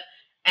slip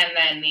and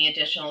then the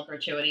additional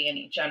gratuity in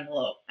each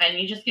envelope. And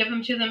you just give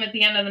them to them at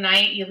the end of the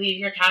night. You leave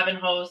your cabin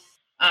host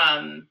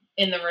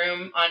in the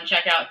room on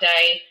checkout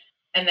day,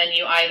 and then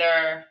you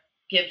either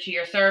give to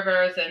your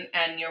servers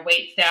and your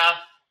wait staff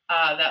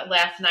that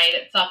last night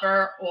at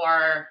supper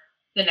or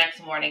the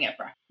next morning at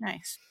breakfast.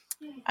 Nice.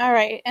 All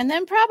right. And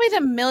then probably the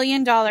 $1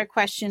 million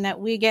question that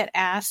we get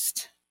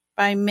asked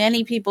by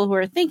many people who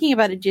are thinking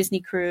about a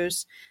Disney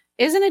cruise.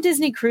 Isn't a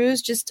Disney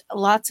cruise just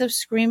lots of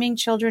screaming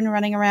children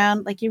running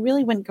around? Like, you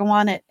really wouldn't go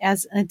on it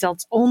as an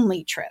adults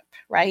only trip,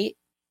 right?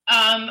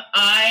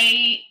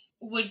 I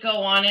would go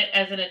on it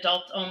as an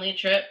adults only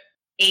trip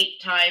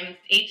 8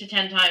 to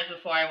 10 times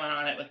before I went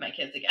on it with my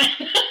kids again.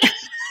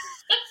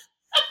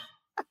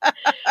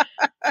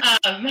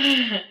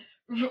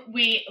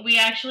 We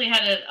actually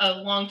had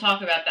a long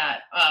talk about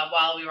that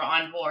while we were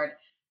on board,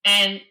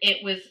 and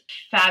it was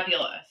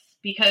fabulous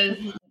because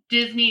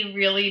Disney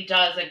really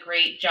does a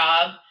great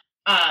job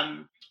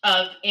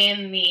of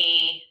in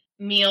the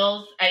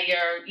meals at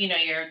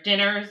your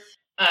dinners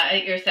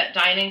at your set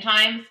dining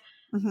times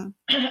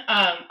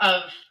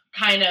of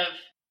kind of,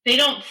 they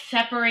don't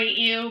separate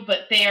you,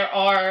 but there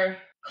are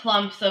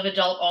clumps of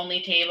adult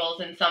only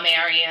tables in some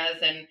areas,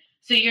 and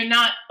so you're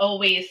not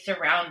always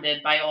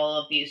surrounded by all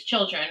of these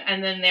children.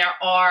 And then there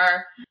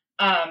are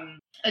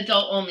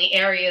adult only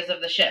areas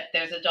of the ship.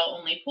 There's adult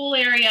only pool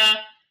area.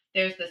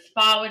 There's the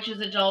spa, which is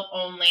adult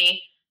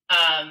only.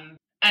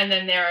 And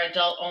then there are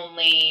adult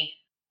only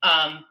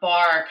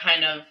bar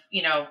kind of,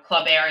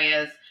 club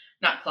areas,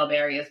 not club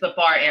areas, but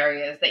bar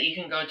areas that you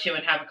can go to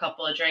and have a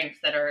couple of drinks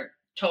that are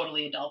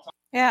totally adult only.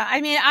 Yeah.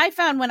 I mean, I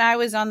found when I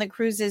was on the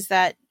cruises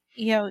that,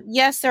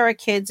 yes, there's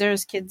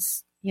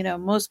kids,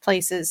 most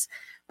places,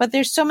 But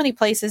there's so many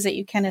places that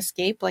you can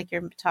escape, like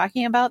you're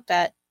talking about,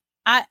 that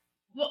I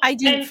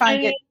didn't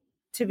find it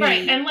to be.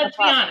 Right, and let's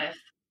be honest.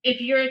 If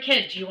you're a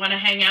kid, do you want to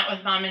hang out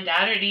with mom and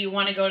dad, or do you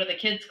want to go to the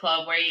kids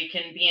club where you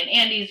can be in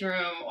Andy's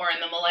room or in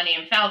the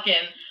Millennium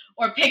Falcon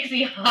or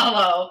Pixie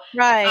Hollow?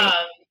 Right.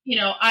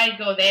 I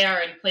go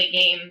there and play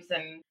games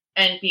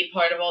and be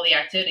part of all the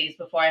activities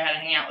before I had to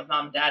hang out with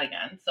mom and dad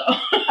again. So.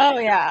 Oh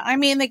yeah, I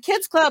mean the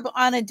kids club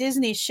on a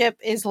Disney ship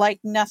is like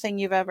nothing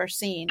you've ever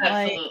seen.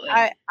 Absolutely.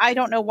 Like, I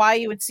don't know why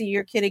you would see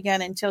your kid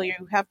again until you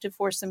have to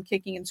force them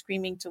kicking and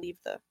screaming to leave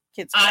the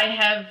kids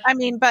club.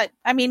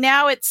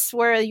 Now it's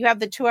where you have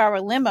the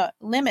 2-hour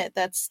limit.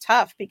 That's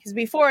tough, because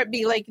before it'd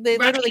be like they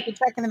literally could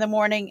check in the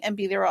morning and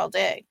be there all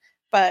day.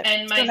 But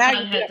and my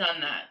son has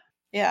done that.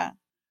 Yeah.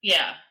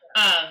 Yeah.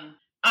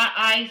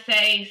 I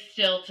say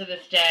still to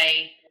this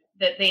day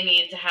that they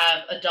need to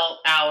have adult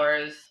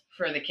hours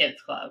for the kids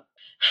club.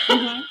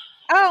 Mm-hmm.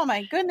 Oh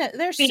my goodness,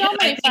 there's so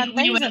many fun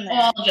things in there.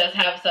 All just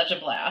have such a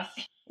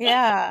blast.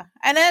 Yeah,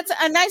 and that's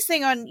a nice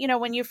thing on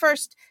when you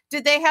first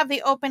did. They have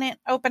the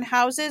open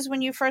houses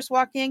when you first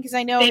walk in, because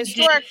I know they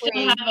historically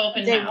still have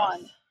open day house.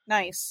 One.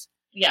 Nice.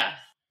 Yes.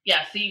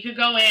 So you could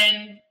go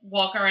in,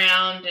 walk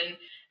around,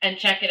 and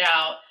check it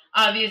out.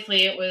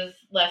 Obviously, it was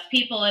less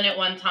people in it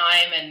one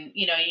time, and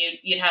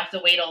you'd have to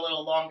wait a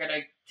little longer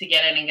to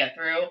get in and get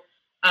through.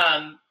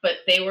 But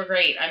they were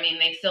great. I mean,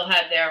 they still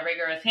had their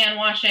rigorous hand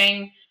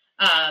washing.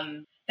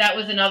 That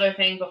was another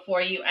thing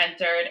before you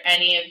entered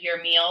any of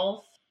your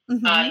meals.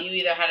 Mm-hmm. You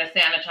either had to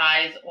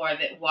sanitize or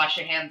wash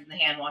your hands in the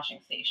hand washing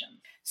station.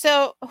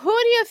 So who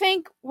do you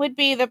think would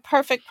be the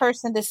perfect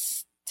person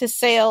to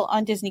sail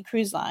on Disney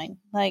Cruise Line?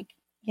 Like,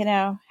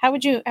 how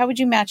would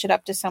you match it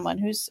up to someone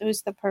who's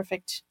the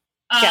perfect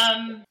guest?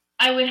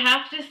 I would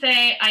have to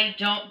say I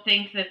don't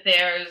think that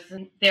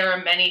there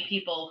are many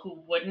people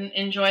who wouldn't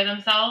enjoy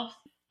themselves.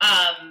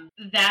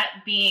 That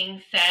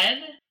being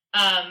said,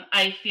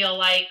 I feel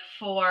like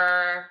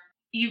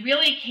you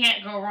really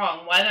can't go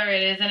wrong, whether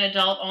it is an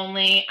adult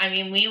only. I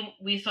mean,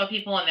 we saw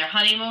people on their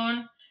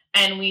honeymoon,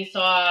 and we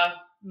saw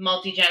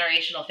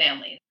multi-generational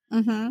families.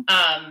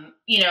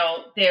 Mm-hmm.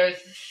 There's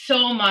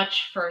so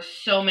much for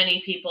so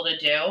many people to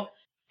do,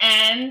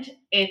 and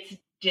it's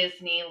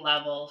Disney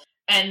levels.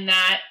 And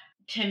that,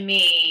 to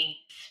me,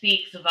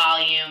 speaks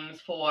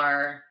volumes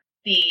for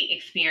the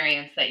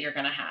experience that you're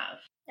going to have.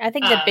 I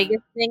think the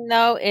biggest thing,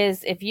 though,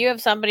 is if you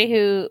have somebody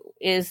who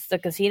is the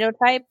casino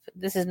type,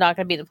 this is not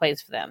going to be the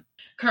place for them.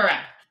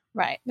 Correct.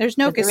 Right. There's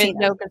no casino.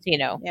 There is no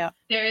casino. Yeah.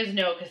 There is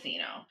no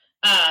casino.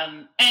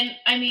 And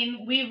I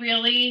mean,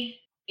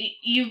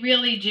 you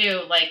really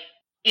do, like,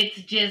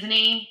 it's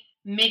Disney,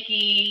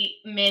 Mickey,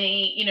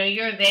 Minnie,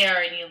 you're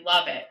there and you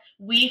love it.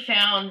 We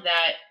found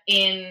that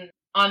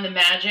on the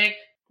Magic,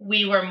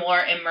 we were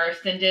more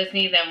immersed in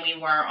Disney than we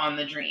were on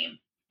the Dream,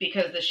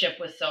 because the ship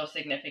was so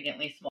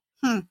significantly small.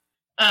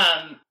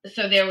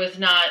 So there was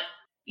not,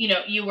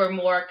 you were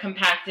more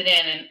compacted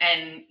in,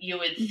 and you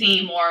would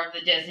see more of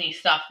the Disney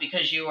stuff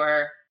because you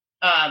were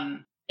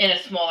in a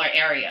smaller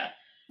area.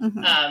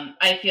 Mm-hmm.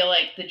 I feel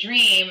like the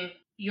Dream,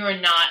 you're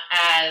not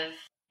as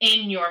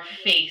in your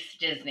face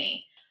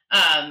Disney.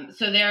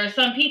 So there are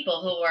some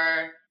people who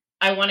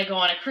I want to go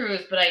on a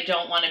cruise, but I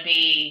don't want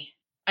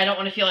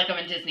to feel like I'm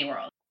in Disney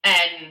World.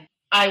 And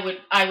I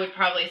would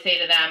probably say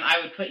to them, I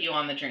would put you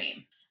on the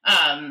Dream.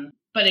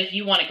 But if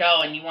you want to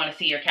go and you want to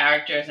see your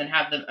characters and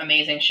have the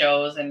amazing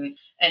shows and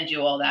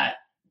do all that,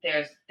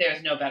 there's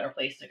no better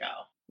place to go.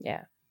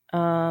 Yeah.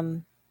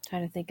 Trying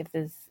to think if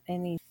there's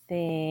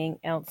anything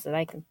else that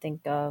I can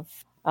think of.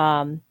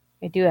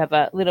 I do have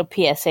a little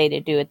PSA to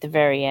do at the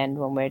very end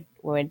when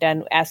we're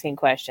done asking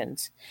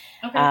questions.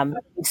 Okay.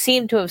 We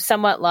seem to have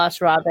somewhat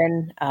lost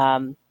Robin. I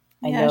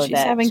know she's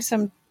having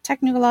some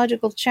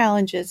technological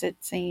challenges, it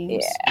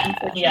seems.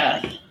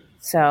 Yeah.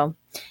 So,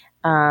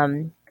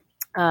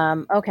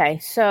 okay.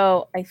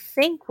 So I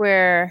think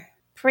we're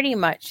pretty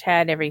much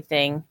had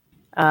everything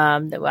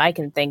that I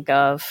can think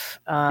of.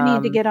 I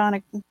need to get on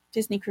a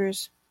Disney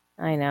cruise.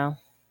 I know.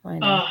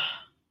 Oh,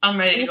 I'm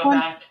ready to go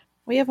back.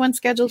 We have one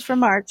scheduled for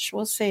March.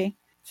 We'll see.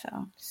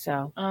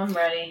 So I'm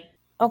ready.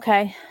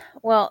 Okay.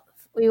 Well,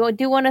 we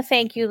do want to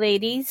thank you,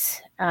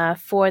 ladies,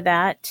 for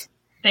that.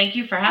 Thank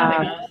you for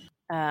having us.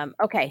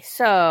 Okay.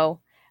 So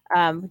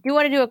we do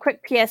want to do a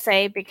quick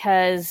PSA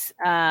because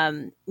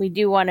we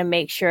do want to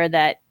make sure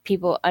that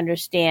people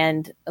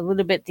understand a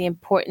little bit the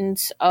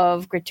importance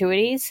of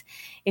gratuities.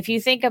 If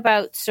you think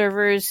about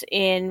servers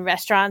in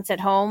restaurants at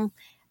home,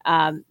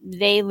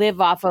 they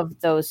live off of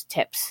those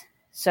tips.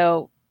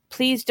 So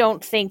please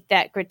don't think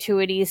that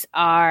gratuities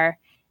are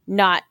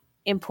not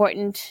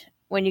important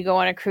when you go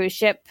on a cruise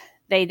ship.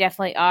 They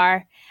definitely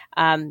are.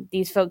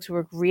 These folks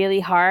work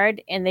really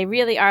hard, and they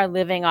really are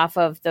living off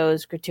of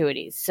those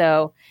gratuities.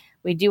 So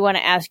we do want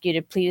to ask you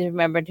to please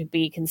remember to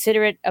be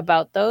considerate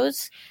about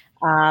those.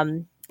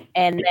 And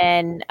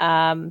then, you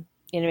know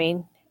what I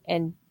mean?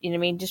 And, you know what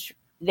I mean? Just,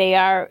 they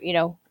are,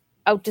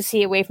 out to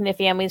sea away from their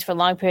families for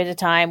long periods of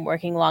time,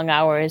 working long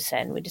hours,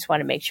 and we just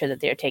want to make sure that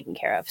they're taken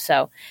care of.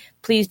 So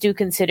please do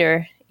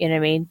consider,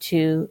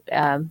 to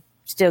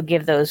still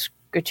give those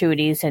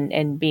gratuities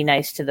and be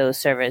nice to those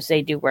servers.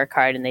 They do work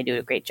hard and they do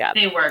a great job.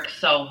 They work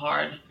so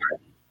hard.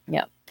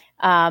 Yep.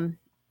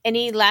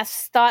 Any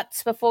last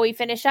thoughts before we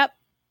finish up?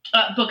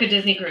 Book a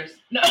Disney cruise.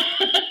 No.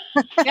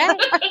 Okay,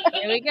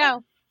 there we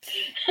go.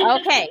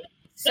 Okay,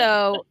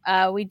 so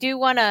we do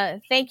want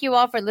to thank you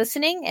all for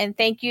listening, and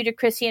thank you to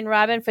Chrissy and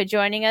Robin for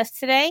joining us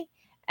today,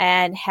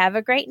 and have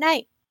a great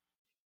night.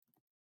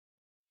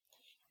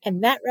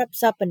 And that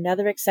wraps up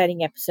another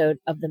exciting episode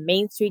of the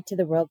Main Street to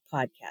the World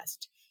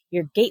podcast,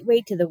 your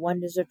gateway to the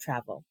wonders of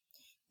travel.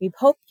 We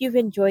hope you've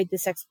enjoyed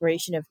this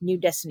exploration of new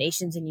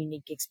destinations and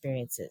unique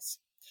experiences.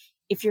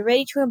 If you're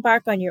ready to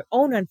embark on your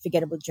own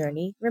unforgettable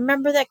journey,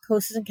 remember that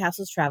Coasters and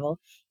Castles Travel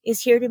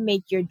is here to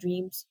make your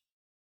dreams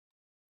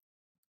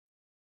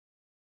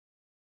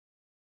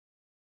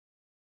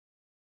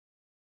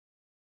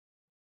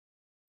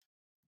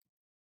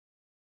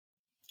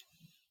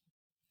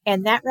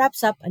And that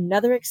wraps up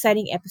another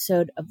exciting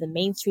episode of the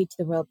Main Street to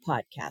the World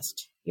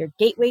podcast, your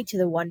gateway to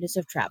the wonders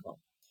of travel.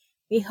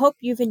 We hope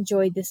you've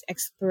enjoyed this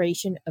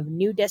exploration of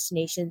new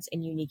destinations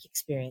and unique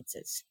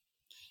experiences.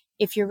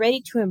 If you're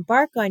ready to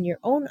embark on your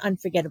own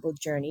unforgettable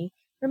journey,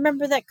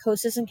 remember that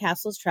Coasters and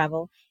Castles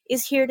Travel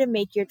is here to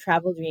make your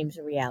travel dreams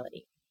a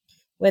reality.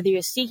 Whether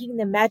you're seeking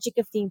the magic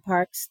of theme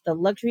parks, the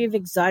luxury of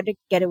exotic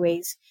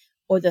getaways,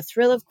 or the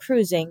thrill of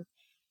cruising,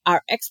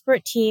 our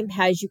expert team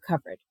has you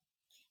covered.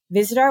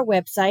 Visit our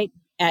website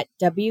at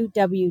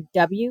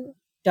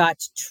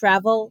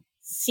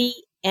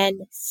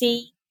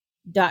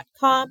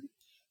www.travelcnc.com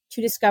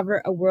to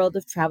discover a world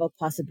of travel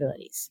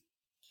possibilities.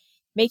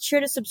 Make sure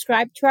to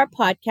subscribe to our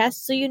podcast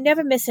so you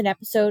never miss an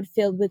episode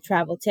filled with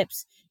travel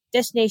tips,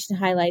 destination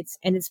highlights,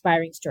 and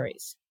inspiring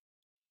stories.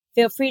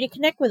 Feel free to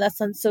connect with us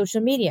on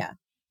social media.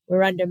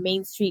 We're under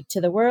Main Street to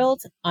the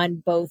World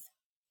on both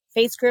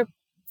Facebook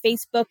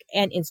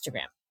and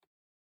Instagram.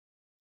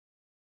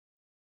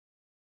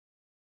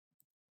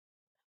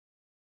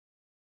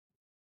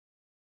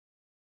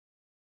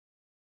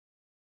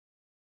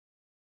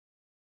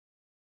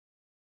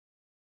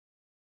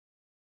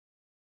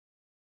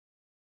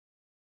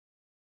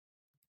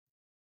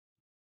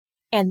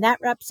 And that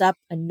wraps up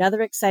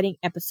another exciting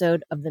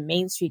episode of the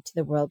Main Street to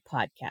the World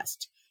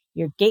podcast,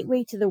 your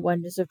gateway to the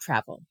wonders of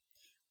travel.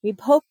 We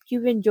hope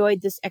you've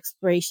enjoyed this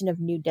exploration of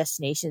new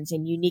destinations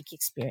and unique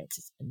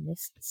experiences. And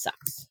this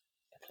sucks.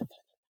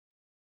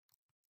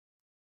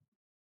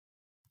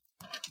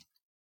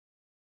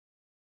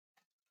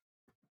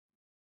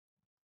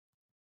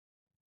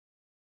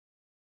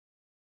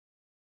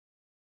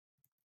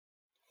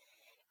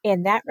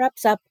 And that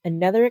wraps up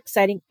another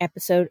exciting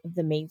episode of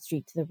the Main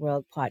Street to the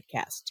World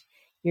podcast,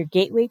 your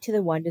gateway to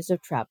the wonders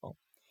of travel.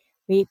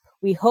 We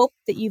hope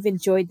that you've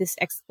enjoyed this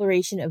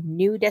exploration of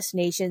new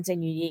destinations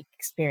and unique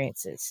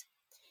experiences.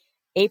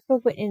 April,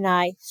 Whitney, and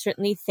I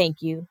certainly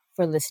thank you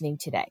for listening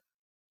today.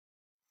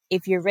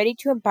 If you're ready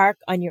to embark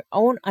on your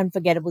own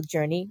unforgettable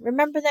journey,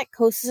 remember that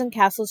Coasters and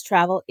Castles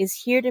Travel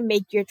is here to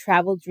make your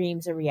travel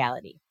dreams a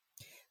reality.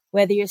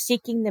 Whether you're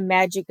seeking the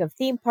magic of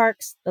theme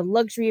parks, the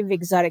luxury of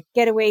exotic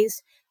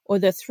getaways, or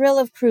the thrill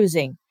of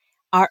cruising,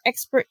 our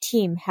expert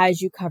team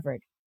has you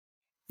covered.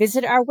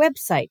 Visit our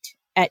website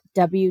at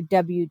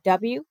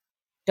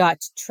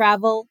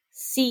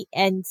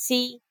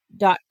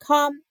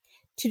www.travelcnc.com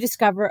to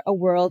discover a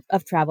world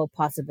of travel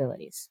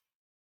possibilities.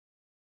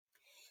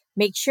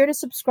 Make sure to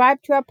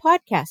subscribe to our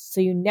podcast so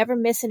you never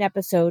miss an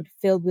episode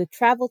filled with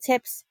travel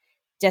tips,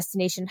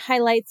 destination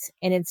highlights,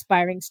 and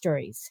inspiring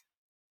stories.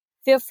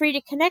 Feel free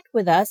to connect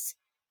with us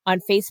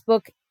on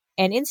Facebook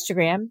and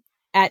Instagram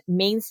at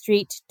Main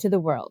Street to the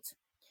World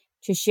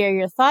to share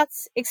your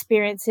thoughts,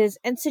 experiences,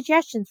 and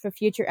suggestions for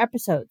future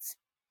episodes.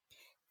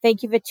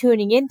 Thank you for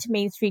tuning in to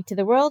Main Street to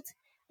the World.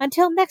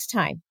 Until next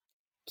time,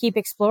 keep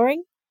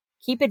exploring,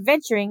 keep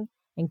adventuring,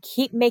 and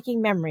keep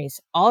making memories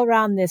all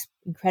around this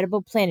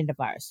incredible planet of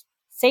ours.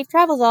 Safe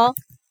travels, all!